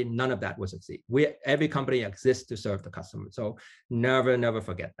salary, none of that will succeed. Every company exists to serve the customer. So never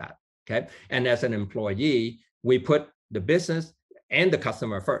forget that, okay? And as an employee, we put the business and the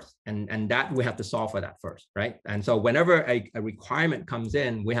customer first, and that we have to solve for that first, right? And so whenever a requirement comes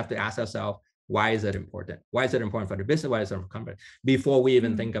in, we have to ask ourselves, why is it important? Why is it important for the business? Why is it important for the company? Before we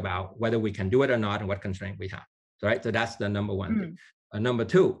even think about whether we can do it or not and what constraint we have, right? So that's the number one thing. Number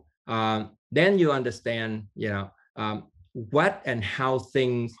two, then you understand, what and how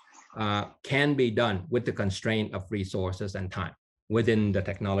things can be done with the constraint of resources and time within the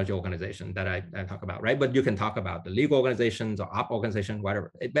technology organization that I talk about, right? But you can talk about the legal organizations or op organization,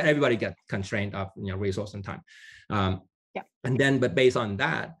 whatever. But everybody gets constrained of resource and time. And then, but based on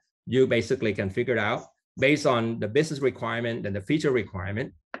that, you basically can figure it out based on the business requirement and the feature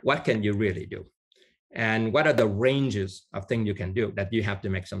requirement. what can you really do? And what are the ranges of things you can do that you have to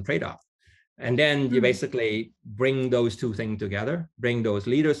make some trade-off? And then you basically bring those two things together, bring those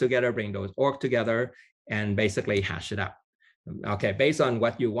leaders together, bring those org together, and basically hash it out. Okay, based on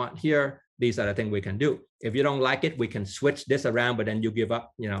what you want here, these are the things we can do. If you don't like it, we can switch this around, but then you give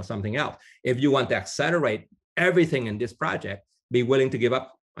up, something else. If you want to accelerate everything in this project, be willing to give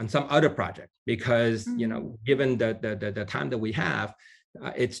up on some other project, because given the time that we have,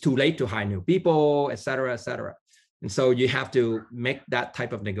 it's too late to hire new people, et cetera, et cetera. And so you have to make that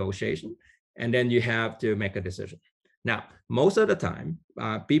type of negotiation, and then you have to make a decision. Now, most of the time,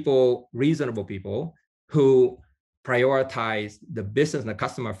 reasonable people who prioritize the business and the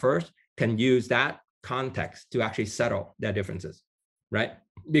customer first can use that context to actually settle their differences, right?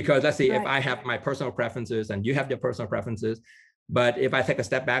 Because let's say if I have my personal preferences and you have your personal preferences, but if I take a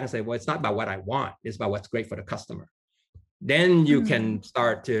step back and say, well, it's not about what I want, it's about what's great for the customer. Then you can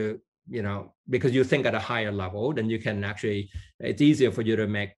start to, because you think at a higher level, then you can actually, it's easier for you to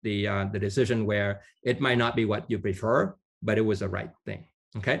make the decision where it might not be what you prefer, but it was the right thing.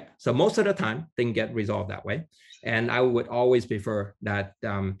 Okay, so most of the time things get resolved that way. And I would always prefer that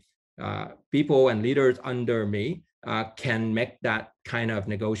people and leaders under me can make that kind of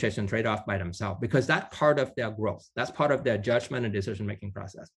negotiation trade-off by themselves, because that's part of their growth. That's part of their judgment and decision-making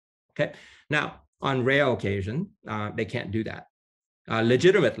process. Okay, now on rare occasion, they can't do that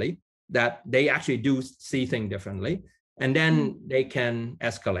legitimately, that they actually do see things differently, and then they can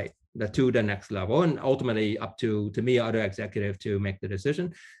escalate to the next level, and ultimately up to me or other executive to make the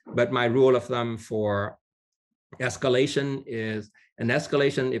decision. But my rule of thumb for escalation is an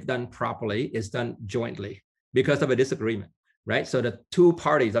escalation, if done properly, is done jointly because of a disagreement, right? So the two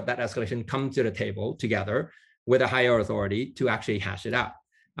parties of that escalation come to the table together with a higher authority to actually hash it out.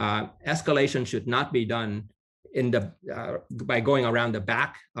 Escalation should not be done by going around the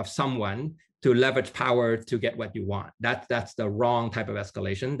back of someone to leverage power to get what you want. That's the wrong type of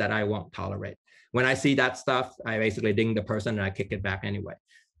escalation that I won't tolerate. When I see that stuff, I basically ding the person and I kick it back anyway.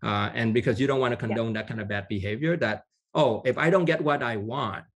 And because you don't want to condone that kind of bad behavior, that, oh, if I don't get what I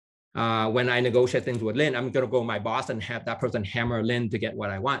want, when I negotiate things with Lynn, I'm going to go to my boss and have that person hammer Lynn to get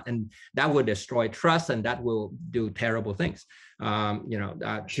what I want. And that would destroy trust, and that will do terrible things, to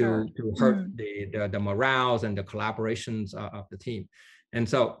hurt the morals and the collaborations of the team. And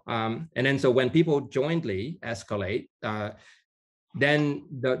so, so when people jointly escalate, then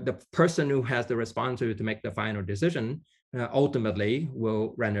the person who has the responsibility to make the final decision ultimately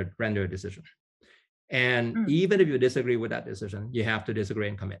will render a decision. And even if you disagree with that decision, you have to disagree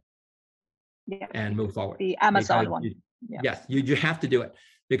and commit and move forward. The Amazon one. Yes, you have to do it,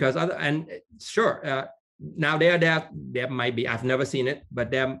 because now there might be, I've never seen it,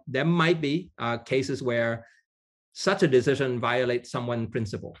 but there might be cases where such a decision violates someone's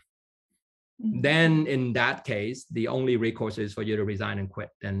principle. Then in that case, the only recourse is for you to resign and quit,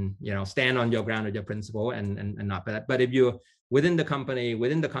 and stand on your ground of your principle and not that. But if you're within the company,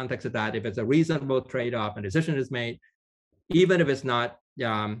 within the context of that, if it's a reasonable trade-off and decision is made, even if it's not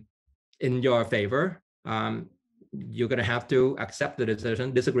in your favor, you're going to have to accept the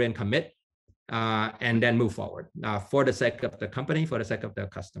decision, disagree and commit, and then move forward for the sake of the company, for the sake of the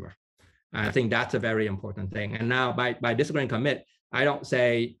customer. I think that's a very important thing. And now by disagree and commit, I don't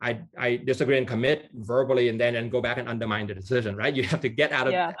say I disagree and commit verbally and then go back and undermine the decision, right? You have to get out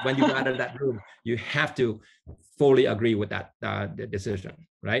of, when you go out of that room, you have to fully agree with that decision,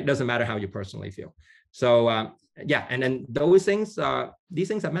 right? Doesn't matter how you personally feel. So and then those things, these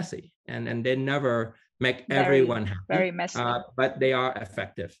things are messy, and they never make everyone happy. Very messy. But they are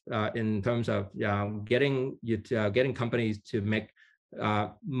effective in terms of getting companies to make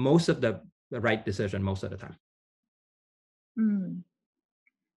most of the right decision most of the time.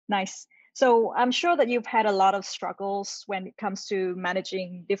 Nice. So I'm sure that you've had a lot of struggles when it comes to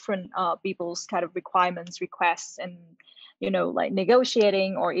managing different people's kind of requirements, requests, and like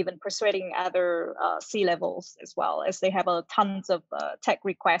negotiating or even persuading other C-levels as well, as they have tons of tech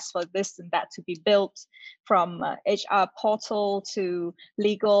requests for this and that to be built, from HR portal to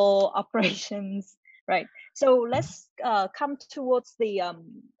legal operations, right? So let's come towards the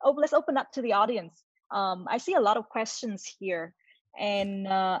let's open up to the audience. I see a lot of questions here. And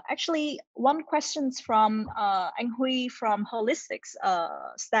actually, one question's from Anh Huy from Holistics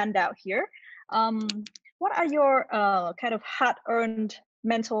stand out here. What are your kind of hard-earned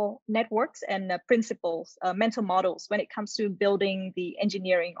mental networks and principles, mental models when it comes to building the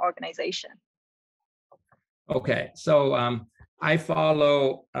engineering organization? Okay, so I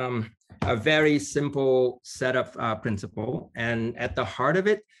follow a very simple set of principle, and at the heart of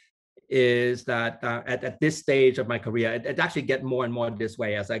it is that at this stage of my career, it actually get more and more this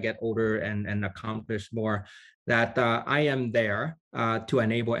way as I get older and accomplish more, that I am there to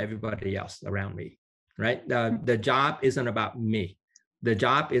enable everybody else around me, right? The job isn't about me. The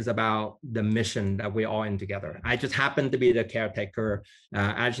job is about the mission that we're all in together. I just happen to be the caretaker.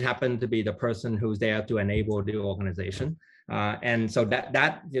 I just happen to be the person who's there to enable the organization. And so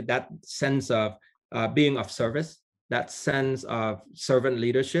that sense of being of service, that sense of servant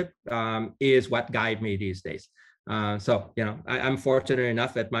leadership is what guides me these days. So, you know, I'm fortunate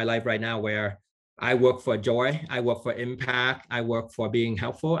enough at my life right now where I work for joy, I work for impact, I work for being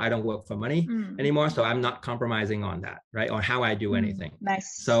helpful. I don't work for money anymore, so I'm not compromising on that, right? Or how I do anything.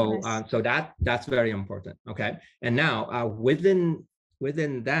 Nice. So, nice. So that's very important. Okay, and now within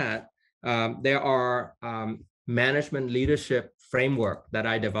that, there are management leadership framework that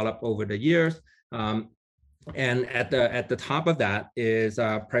I developed over the years. And at the top of that is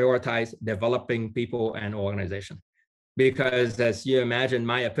prioritize developing people and organization. Because as you imagine,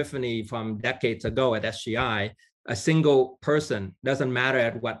 my epiphany from decades ago at SGI, a single person, doesn't matter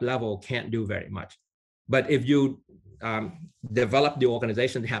at what level, can't do very much. But if you develop the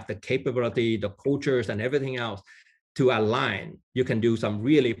organization to have the capability, the cultures and everything else to align, you can do some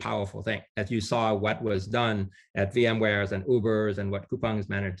really powerful things. As you saw what was done at VMware's and Uber's and what Coupang has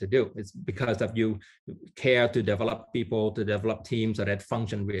managed to do. It's because of you care to develop people, to develop teams so that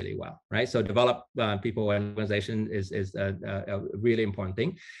function really well, right? So develop people and organization is a really important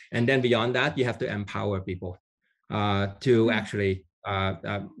thing. And then beyond that, you have to empower people to actually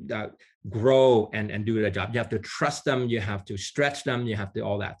grow and do the job. You have to trust them, you have to stretch them, you have to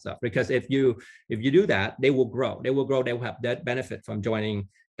all that stuff. Because if you do that, they will grow. They will have that benefit from joining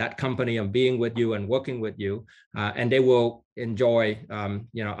that company and being with you and working with you, and they will enjoy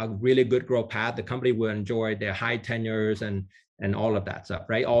you know, a really good growth path. The company will enjoy their high tenures and all of that stuff,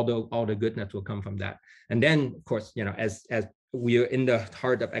 right? All the goodness will come from that. And then of course, you know, as we are in the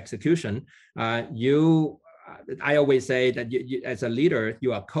heart of execution, I always say that you, as a leader,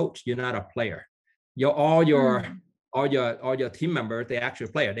 you are a coach. You're not a player. All your team members, they actually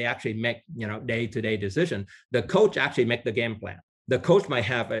player. They actually make, you know, day-to-day decision. The coach actually make the game plan. The coach might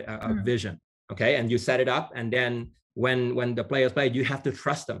have a vision, okay, and you set it up. And then when the players play, you have to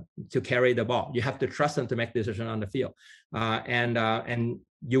trust them to carry the ball. You have to trust them to make decision on the field, and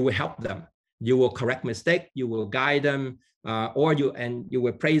you will help them. You will correct mistake. You will guide them. Or you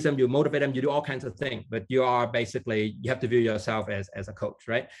will praise them, you motivate them, you do all kinds of things, but you are basically, you have to view yourself as a coach,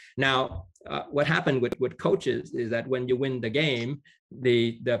 right? Now, what happened with coaches is that when you win the game,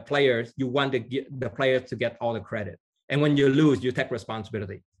 the players, you want to get the players to get all the credit. And when you lose, you take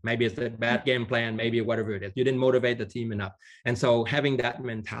responsibility. Maybe it's a bad game plan, maybe whatever it is. You didn't motivate the team enough. And so having that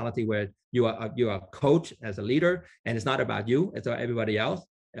mentality where you are a coach as a leader, and it's not about you, it's about everybody else,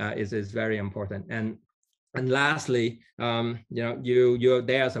 is very important. And lastly, you know, you're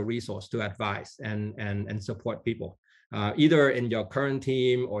there as a resource to advise and support people, either in your current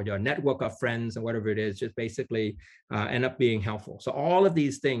team or your network of friends and whatever it is. Just basically end up being helpful. So all of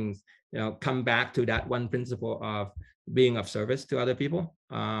these things, you know, come back to that one principle of being of service to other people.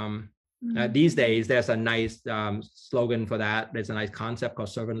 These days, there's a nice slogan for that. There's a nice concept called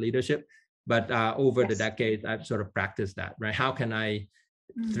servant leadership. But over the decades, I've sort of practiced that, right? How can I,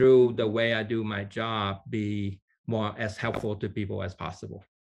 through the way I do my job, be more as helpful to people as possible,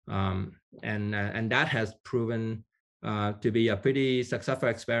 and that has proven to be a pretty successful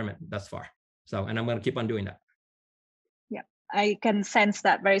experiment thus far. So, and I'm going to keep on doing that. Yeah, I can sense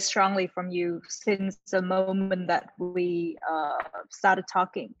that very strongly from you since the moment that we started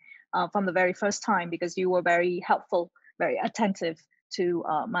talking, from the very first time, because you were very helpful, very attentive to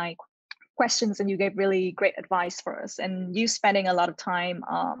my questions, and you gave really great advice for us. And you spending a lot of time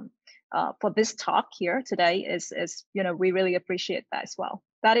for this talk here today is, you know, we really appreciate that as well.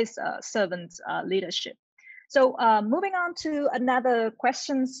 That is servant leadership. So moving on to another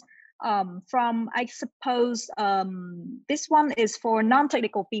questions from, I suppose, this one is for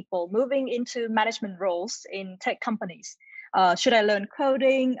non-technical people moving into management roles in tech companies. Should I learn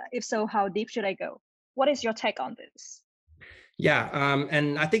coding? If so, how deep should I go? What is your take on this? Yeah,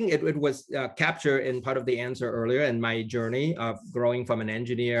 and I think it was captured in part of the answer earlier in my journey of growing from an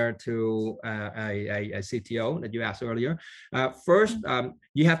engineer to a CTO that you asked earlier. First,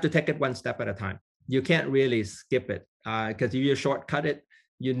 you have to take it one step at a time. You can't really skip it because if you shortcut it,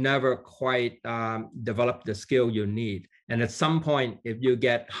 you never quite develop the skill you need. And at some point, if you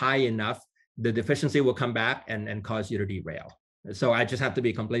get high enough, the deficiency will come back and cause you to derail. So I just have to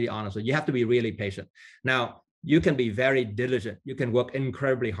be completely honest with you. You have to be really patient. Now, you can be very diligent. You can work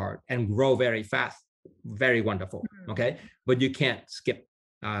incredibly hard and grow very fast. Very wonderful, okay? But you can't skip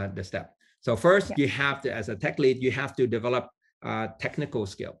the step. So first, you have to, as a tech lead, you have to develop technical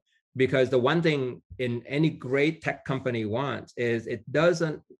skill, because the one thing in any great tech company wants is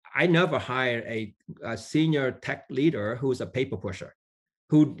I never hire a senior tech leader who's a paper pusher,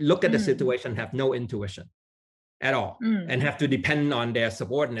 who look at the situation, have no intuition at all, and have to depend on their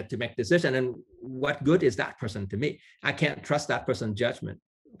subordinate to make decision. And what good is that person to me? I can't trust that person's judgment.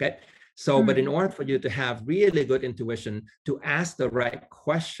 Okay. So, but in order for you to have really good intuition, to ask the right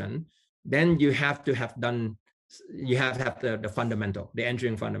question, then you have to have the fundamental, the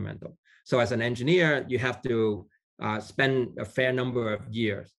engineering fundamental. So as an engineer, you have to spend a fair number of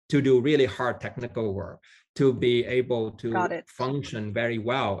years to do really hard technical work, to be able to function very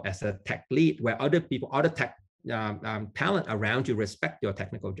well as a tech lead, where other tech talent around you respect your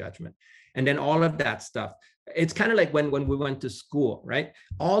technical judgment. And then all of that stuff, it's kind of like when we went to school, right?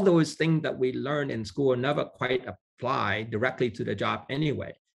 All those things that we learned in school never quite apply directly to the job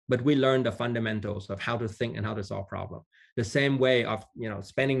anyway, but we learned the fundamentals of how to think and how to solve problems. The same way of,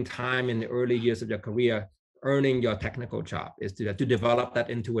 spending time in the early years of your career, earning your technical job, is to develop that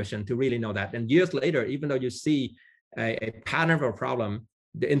intuition, to really know that. And years later, even though you see a pattern of a problem,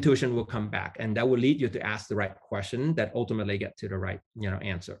 the intuition will come back, and that will lead you to ask the right question that ultimately get to the right,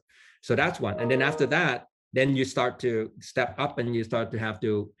 answer. So that's one. And then after that, then you start to step up, and you start to have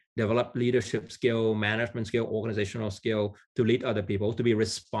to develop leadership skill, management skill, organizational skill, to lead other people, to be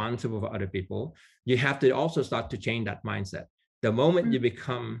responsible for other people. You have to also start to change that mindset. The moment you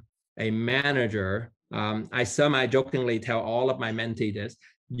become a manager, I semi-jokingly tell all of my mentees this,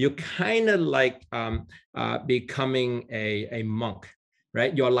 you kind of like becoming a monk,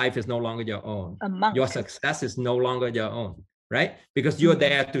 right? Your life is no longer your own. Your success is no longer your own, right? Because you're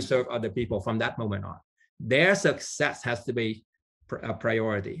there to serve other people from that moment on. Their success has to be a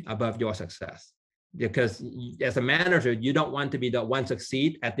priority above your success, because as a manager, you don't want to be the one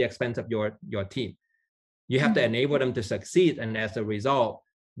succeed at the expense of your team. You have to enable them to succeed, and as a result,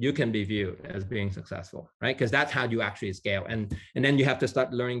 you can be viewed as being successful, right? Because that's how you actually scale. And then you have to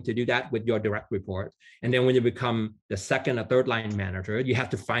start learning to do that with your direct report. And then when you become the second or third line manager, you have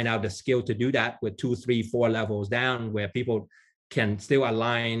to find out the skill to do that with 2, 3, 4 levels down, where people can still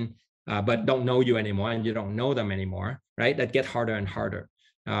align, but don't know you anymore, and you don't know them anymore, right? That get harder and harder.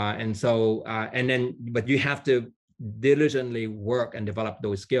 But you have to diligently work and develop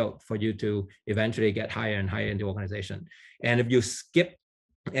those skills for you to eventually get higher and higher in the organization. And if you skip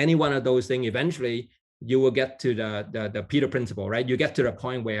any one of those things, eventually you will get to the Peter principle, right? You get to the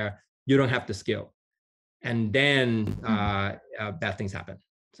point where you don't have the skill, and then bad things happen.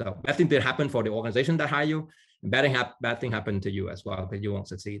 So bad things that happen for the organization that hire you, and bad thing happen to you as well, because you won't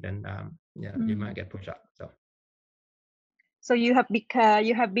succeed, and you might get pushed up. So you have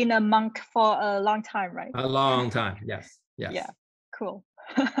been a monk for a long time, right? A long time, yes. Yeah, cool.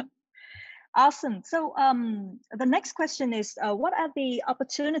 Awesome. So the next question is, what are the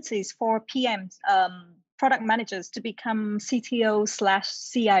opportunities for PMs, product managers, to become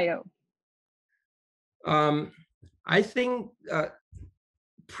CTO/CIO? I think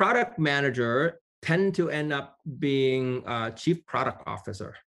product manager tend to end up being chief product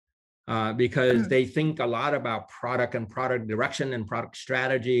officer, because they think a lot about product and product direction and product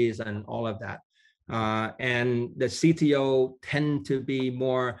strategies and all of that. And the CTO tend to be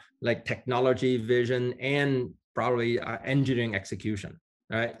more like technology vision and probably engineering execution,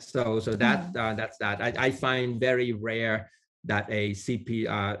 right? So that's that. I find very rare that a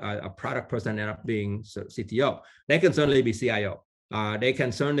product person end up being CTO. They can certainly be CIO. They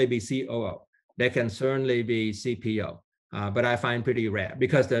can certainly be COO. They can certainly be CPO. But I find pretty rare,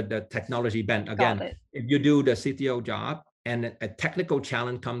 because the technology bent, again, if you do the CTO job and a technical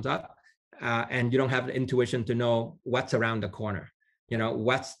challenge comes up, and you don't have the intuition to know what's around the corner,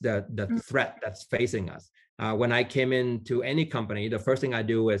 what's the threat that's facing us. When I came into any company, the first thing I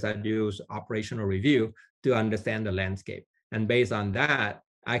do is I do operational review to understand the landscape. And based on that,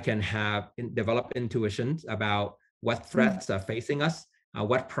 I can develop intuitions about what threats are facing us,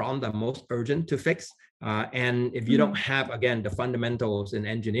 what problems are most urgent to fix. And if you don't have, again, the fundamentals in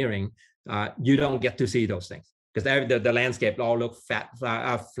engineering, you don't get to see those things, because the landscape all look flat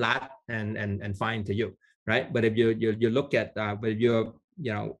and fine to you, right? But if you look at, but if you're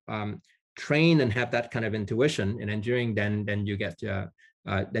trained and have that kind of intuition in engineering, then you get to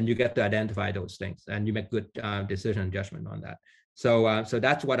identify those things, and you make good decision and judgment on that. So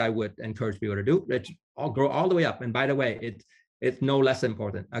that's what I would encourage people to do. Let's all grow all the way up. And by the way, it's no less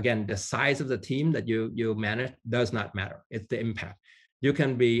important. Again, the size of the team that you manage does not matter. It's the impact. You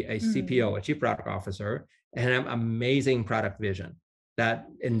can be a CPO, a chief product officer, and have amazing product vision that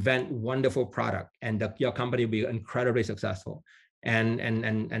invent wonderful product, and your company will be incredibly successful. And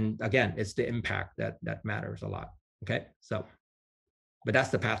again, it's the impact that matters a lot. Okay, but that's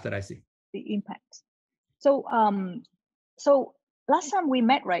the path that I see. The impact. So so last time we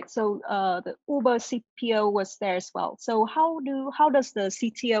met, right? So the Uber CPO was there as well. So how does the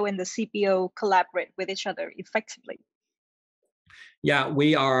CTO and the CPO collaborate with each other effectively? Yeah,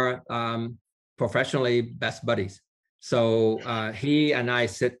 we are professionally best buddies. So he and I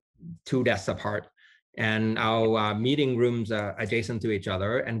sit 2 desks apart, and our meeting rooms are adjacent to each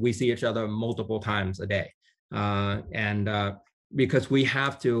other, and we see each other multiple times a day. Because we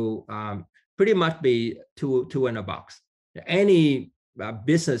have to pretty much be two in a box. Any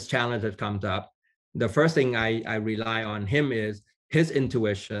business challenge that comes up, the first thing I rely on him is his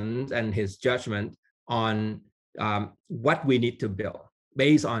intuition and his judgment on what we need to build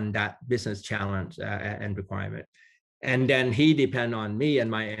based on that business challenge and requirement. And then he depends on me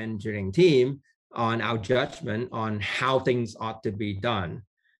and my engineering team on our judgment on how things ought to be done.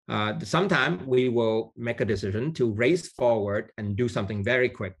 Sometimes we will make a decision to race forward and do something very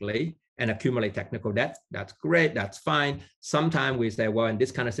quickly and accumulate technical debt. That's great, that's fine. Sometimes we say, well, in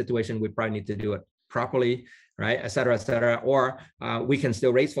this kind of situation, we probably need to do it properly, right, et cetera, or we can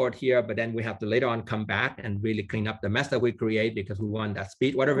still race forward here, but then we have to later on come back and really clean up the mess that we create because we want that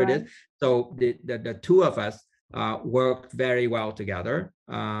speed, whatever it is. So the two of us work very well together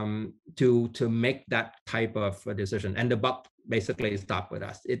to make that type of a decision, and the buck basically stop with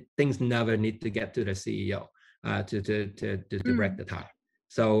us. Things never need to get to the CEO to direct the tie.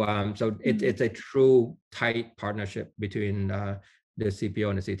 So it's a true tight partnership between the CPO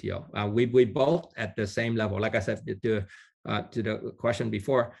and the CTO. We both at the same level. Like I said to the question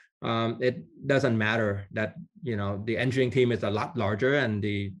before, it doesn't matter that the engineering team is a lot larger and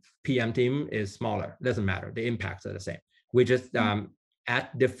the PM team is smaller. It doesn't matter. The impacts are the same. We just add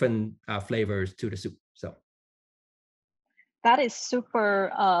different flavors to the soup. So that is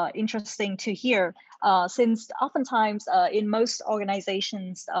super interesting to hear. Since oftentimes in most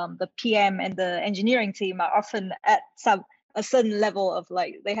organizations, the PM and the engineering team are often at a certain level of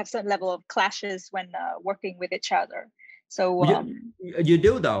they have certain level of clashes when working with each other. So you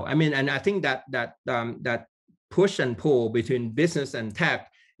do though. I mean, and I think that push and pull between business and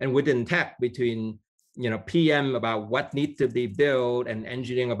tech, and within tech between PM about what needs to be built and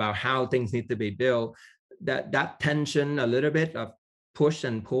engineering about how things need to be built. That tension, a little bit of push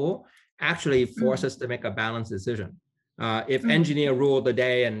and pull, actually forces us to make a balanced decision. If engineer rule the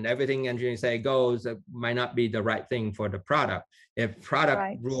day and everything engineering say goes, it might not be the right thing for the product. If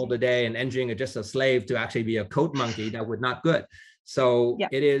product rule the day and engineering is just a slave to actually be a code monkey, that would not good. So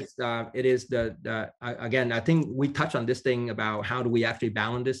it is again, I think we touch on this thing about how do we actually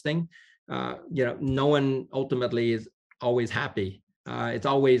balance this thing. No one ultimately is always happy. It's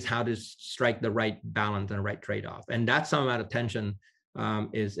always how to strike the right balance and the right trade-off, and that some amount of tension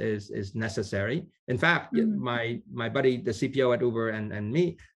is necessary. In fact, my buddy, the CPO at Uber, and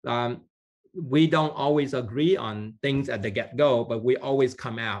me, we don't always agree on things at the get-go, but we always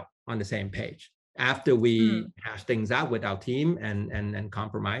come out on the same page after we hash things out with our team and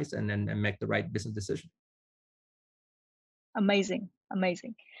compromise and make the right business decision. Amazing.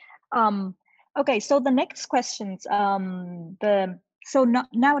 Okay, so the next questions,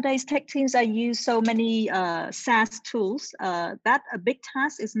 nowadays tech teams use so many SaaS tools that a big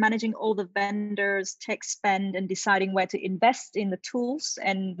task is managing all the vendors, tech spend, and deciding where to invest in the tools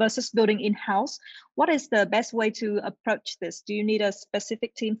and versus building in-house. What is the best way to approach this? Do you need a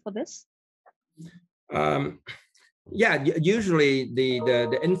specific team for this? Yeah, usually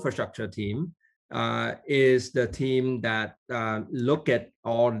the infrastructure team is the team that look at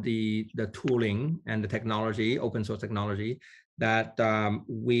all the tooling and the technology, open source technology that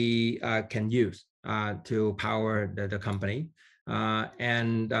we can use to power the company.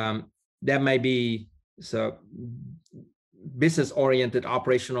 There may be business-oriented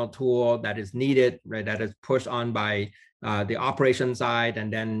operational tool that is needed, right? That is pushed on by the operation side,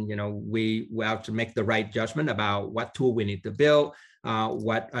 and then we have to make the right judgment about what tool we need to build.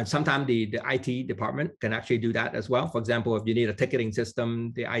 Sometimes the IT department can actually do that as well. For example, if you need a ticketing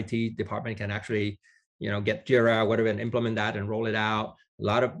system, the IT department can actually get Jira, whatever, and implement that and roll it out. A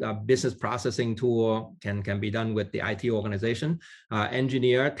lot of business processing tool can be done with the IT organization.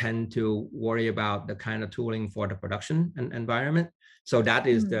 Engineer tend to worry about the kind of tooling for the production environment. So that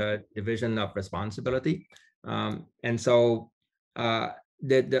is the division of responsibility. And so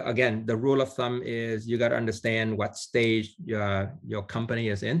again, the rule of thumb is you got to understand what stage your company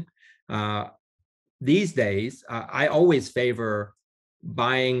is in. These days, I always favor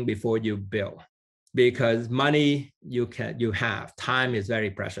buying before you build, because money you have, time is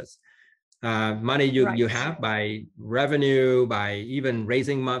very precious. money you have by revenue, by even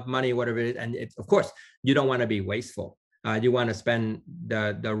raising money, whatever it is. And of course, you don't want to be wasteful. You want to spend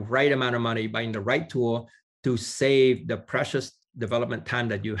the right amount of money buying the right tool to save the precious development time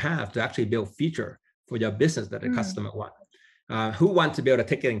that you have to actually build feature for your business that the customer wants. Who wants to build a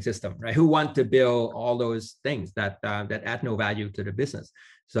ticketing system, right? Who want to build all those things that add no value to the business?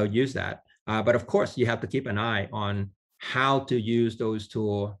 So use that. But of course, you have to keep an eye on how to use those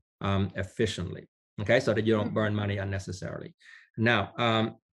tools efficiently, okay? So that you don't burn money unnecessarily.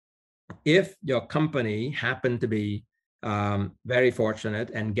 Now, if your company happen to be very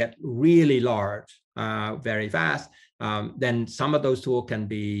fortunate and get really large very fast, then some of those tools can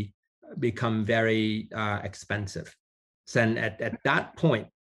become very expensive. So at that point,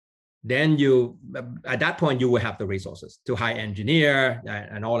 then you will have the resources to hire engineer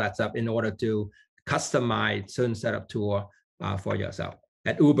and all that stuff in order to customize certain set of tool for yourself.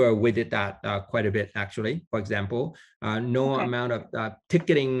 At Uber, we did that quite a bit, actually. For example, no amount of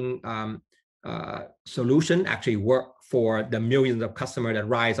ticketing solution actually work for the millions of customers that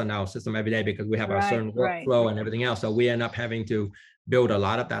rise on our system every day, because we have our certain workflow and everything else. So we end up having to build a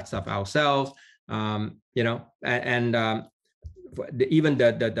lot of that stuff ourselves. You know, and even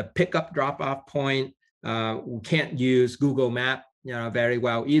the pickup drop-off point, we can't use Google Map, you know, very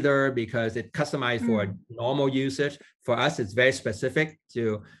well either, because it's customized for normal usage. For us, it's very specific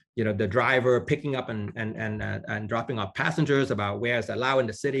to, you know, the driver picking up and dropping off passengers, about where it's allowed in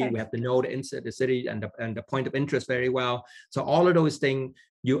the city. We have to know the city and the point of interest very well. So all of those things,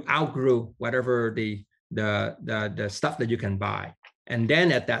 you outgrew whatever the stuff that you can buy. And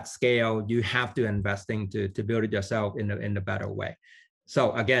then at that scale, you have to investing to build it yourself in a better way.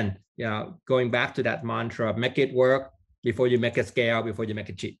 So again, you know, going back to that mantra, make it work before you make it scale, before you make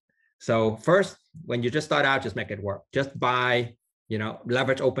it cheap. So first, when you just start out, just make it work. Just buy, you know,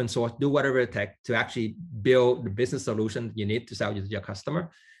 leverage open source, do whatever it takes to actually build the business solution you need to sell to your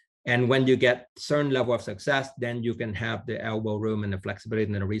customer. And when you get certain level of success, then you can have the elbow room and the flexibility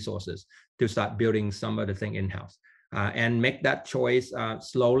and the resources to start building some of the thing in-house. And make that choice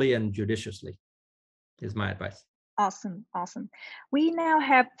slowly and judiciously, is my advice. Awesome, awesome. We now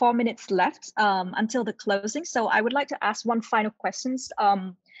have 4 minutes left until the closing. So I would like to ask one final question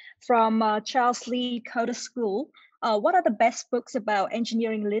from Charles Lee Coder School. What are the best books about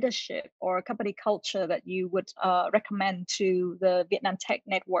engineering leadership or company culture that you would recommend to the Vietnam Tech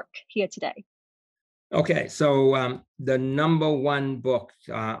Network here today? Okay, so the #1 book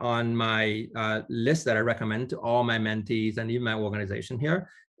on my list that I recommend to all my mentees and even my organization here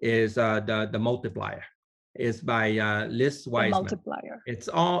is the Multiplier. It's by Liz Wiseman. The Multiplier.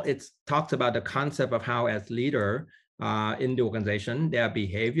 It talks about the concept of how, as leader in the organization, their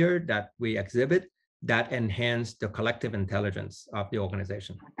behavior that we exhibit that enhance the collective intelligence of the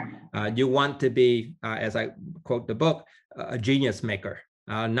organization. You want to be, as I quote the book, a genius maker.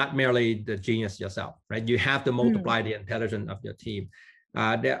 Not merely the genius yourself, right? You have to multiply the intelligence of your team.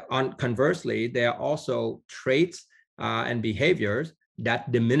 Conversely, there are also traits and behaviors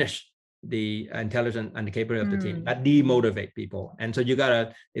that diminish the intelligence and the capability of the team, that demotivate people. And so you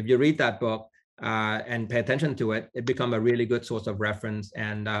gotta, if you read that book and pay attention to it, it becomes a really good source of reference.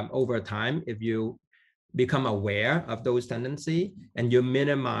 And over time, if you become aware of those tendencies and you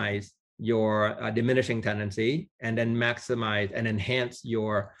minimize your diminishing tendency and then maximize and enhance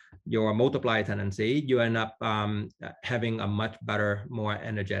your multiplier tendency, you end up having a much better, more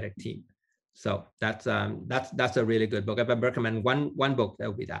energetic team. So that's a really good book. I recommend one book. That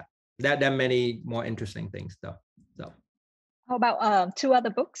would be that. There are many more interesting things though. So how about 2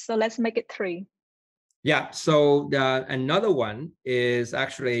 other books? So let's make it 3. Yeah. So another one is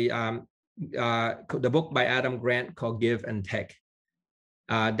actually the book by Adam Grant called Give and Take.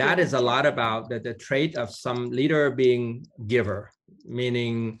 That is a lot about the trait of some leader being giver,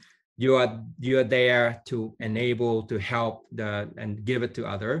 meaning you are there to enable, to help and give it to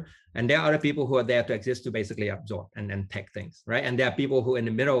other. And there are other people who are there to exist to basically absorb and then take things, right? And there are people who in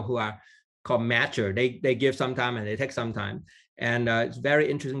the middle who are called matcher. They give some time and they take some time. And it's very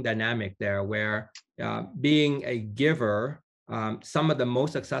interesting dynamic there where being a giver, some of the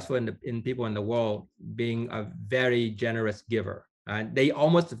most successful in people in the world being a very generous giver. They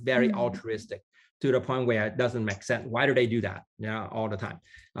almost very altruistic to the point where it doesn't make sense. Why do they do that? Yeah, all the time.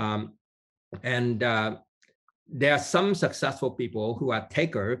 There are some successful people who are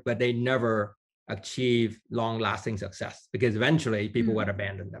takers, but they never achieve long-lasting success because eventually people would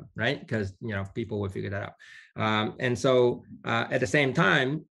abandon them, right? Because people will figure that out. And so at the same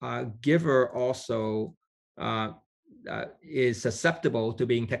time, giver also is susceptible to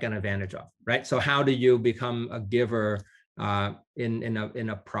being taken advantage of, right? So how do you become a giver in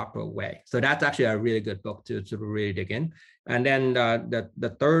a proper way. So that's actually a really good book to really dig in. And then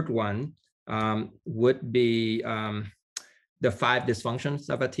the third one would be The 5 Dysfunctions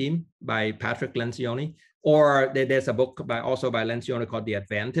of a Team by Patrick Lencioni, or there's a book also by Lencioni called The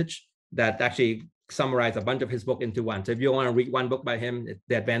Advantage that actually summarize a bunch of his book into one. So if you want to read one book by him,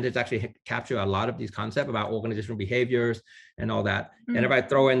 The Advantage actually capture a lot of these concepts about organizational behaviors and all that. And if I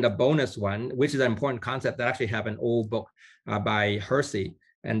throw in the bonus one, which is an important concept that actually have an old book by Hersey,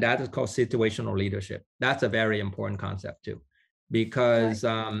 and that is called situational leadership. That's a very important concept too, because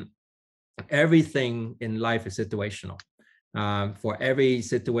everything in life is situational. For every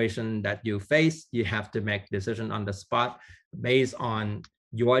situation that you face, you have to make decisions on the spot based on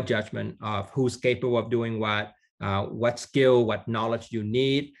your judgment of who's capable of doing what skill, what knowledge you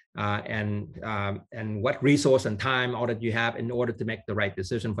need, and what resource and time all that you have in order to make the right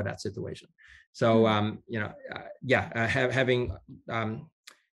decision for that situation. So having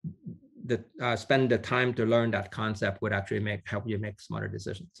spend the time to learn that concept would actually help you make smarter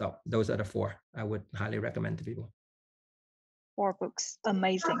decisions. So those are the 4 I would highly recommend to people. 4 books,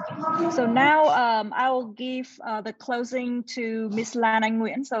 amazing. So now I will give the closing to Miss Lan Anh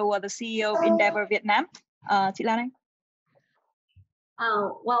Nguyen, so the CEO of Endeavor Vietnam. Chị Lan Anh.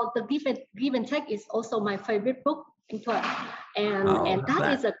 Well, the Give and Take is also my favorite book, and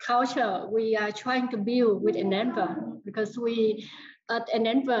that is a culture we are trying to build with Endeavor, because we at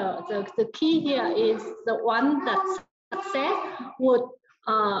Endeavor, the key here is the one that success would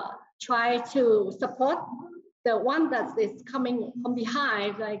try to support the one that is coming from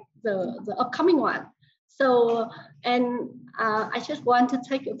behind, like the upcoming one. So, and I just want to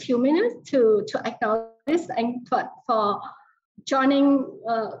take a few minutes to acknowledge and for joining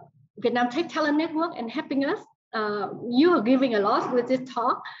Vietnam Tech Talent Network and helping us. You are giving a lot with this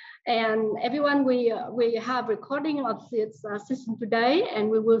talk, and everyone, we have recording of this session today, and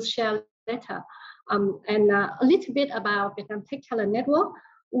we will share later. And a little bit about Vietnam Tech Talent Network.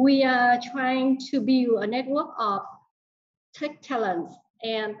 We are trying to build a network of tech talents,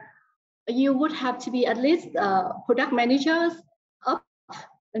 and you would have to be at least product managers up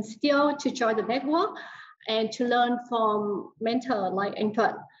and CTO to join the network and to learn from mentors like Anh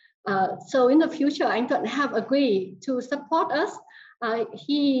Thuận. So in the future, Anh Thuận have agreed to support us.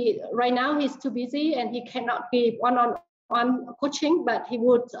 Right now he's too busy and he cannot give one-on-one coaching, but he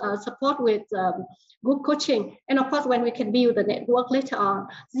would support with group coaching. And of course, when we can build the network later on,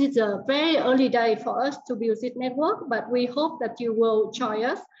 this is a very early day for us to build this network, but we hope that you will join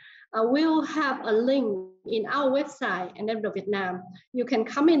us. We'll have a link in our website, Endeavor Vietnam. You can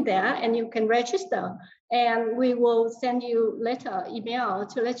come in there and you can register, and we will send you later email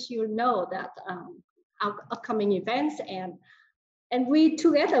to let you know that our upcoming events, and we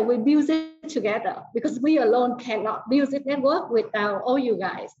together, we build it together, because we alone cannot build this network without all you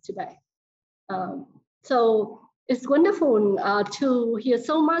guys today. So it's wonderful to hear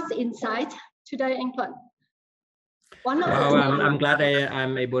so much insight today, Anh Thuận. I'm glad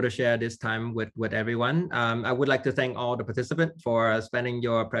I'm able to share this time with everyone. I would like to thank all the participants for spending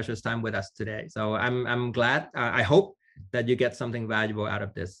your precious time with us today. So I'm glad. I hope that you get something valuable out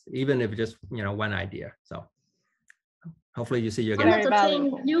of this, even if just one idea. So hopefully you see you again. One of the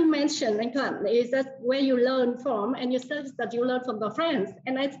things you mentioned, Anh Thuận, is that where you learn from, and you said that you learn from the friends.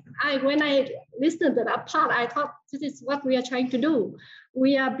 And when I listened to that part, I thought this is what we are trying to do.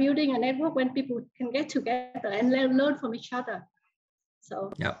 We are building a network when people can get together and learn from each other.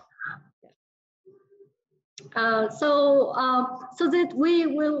 So yeah. So that we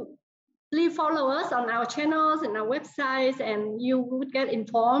will please follow us on our channels and our websites, and you would get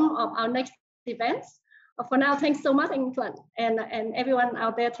informed of our next events. For now, thanks so much, Anh Thuận, and everyone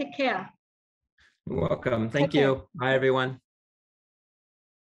out there. Take care. You're welcome. Thank you. Bye, everyone.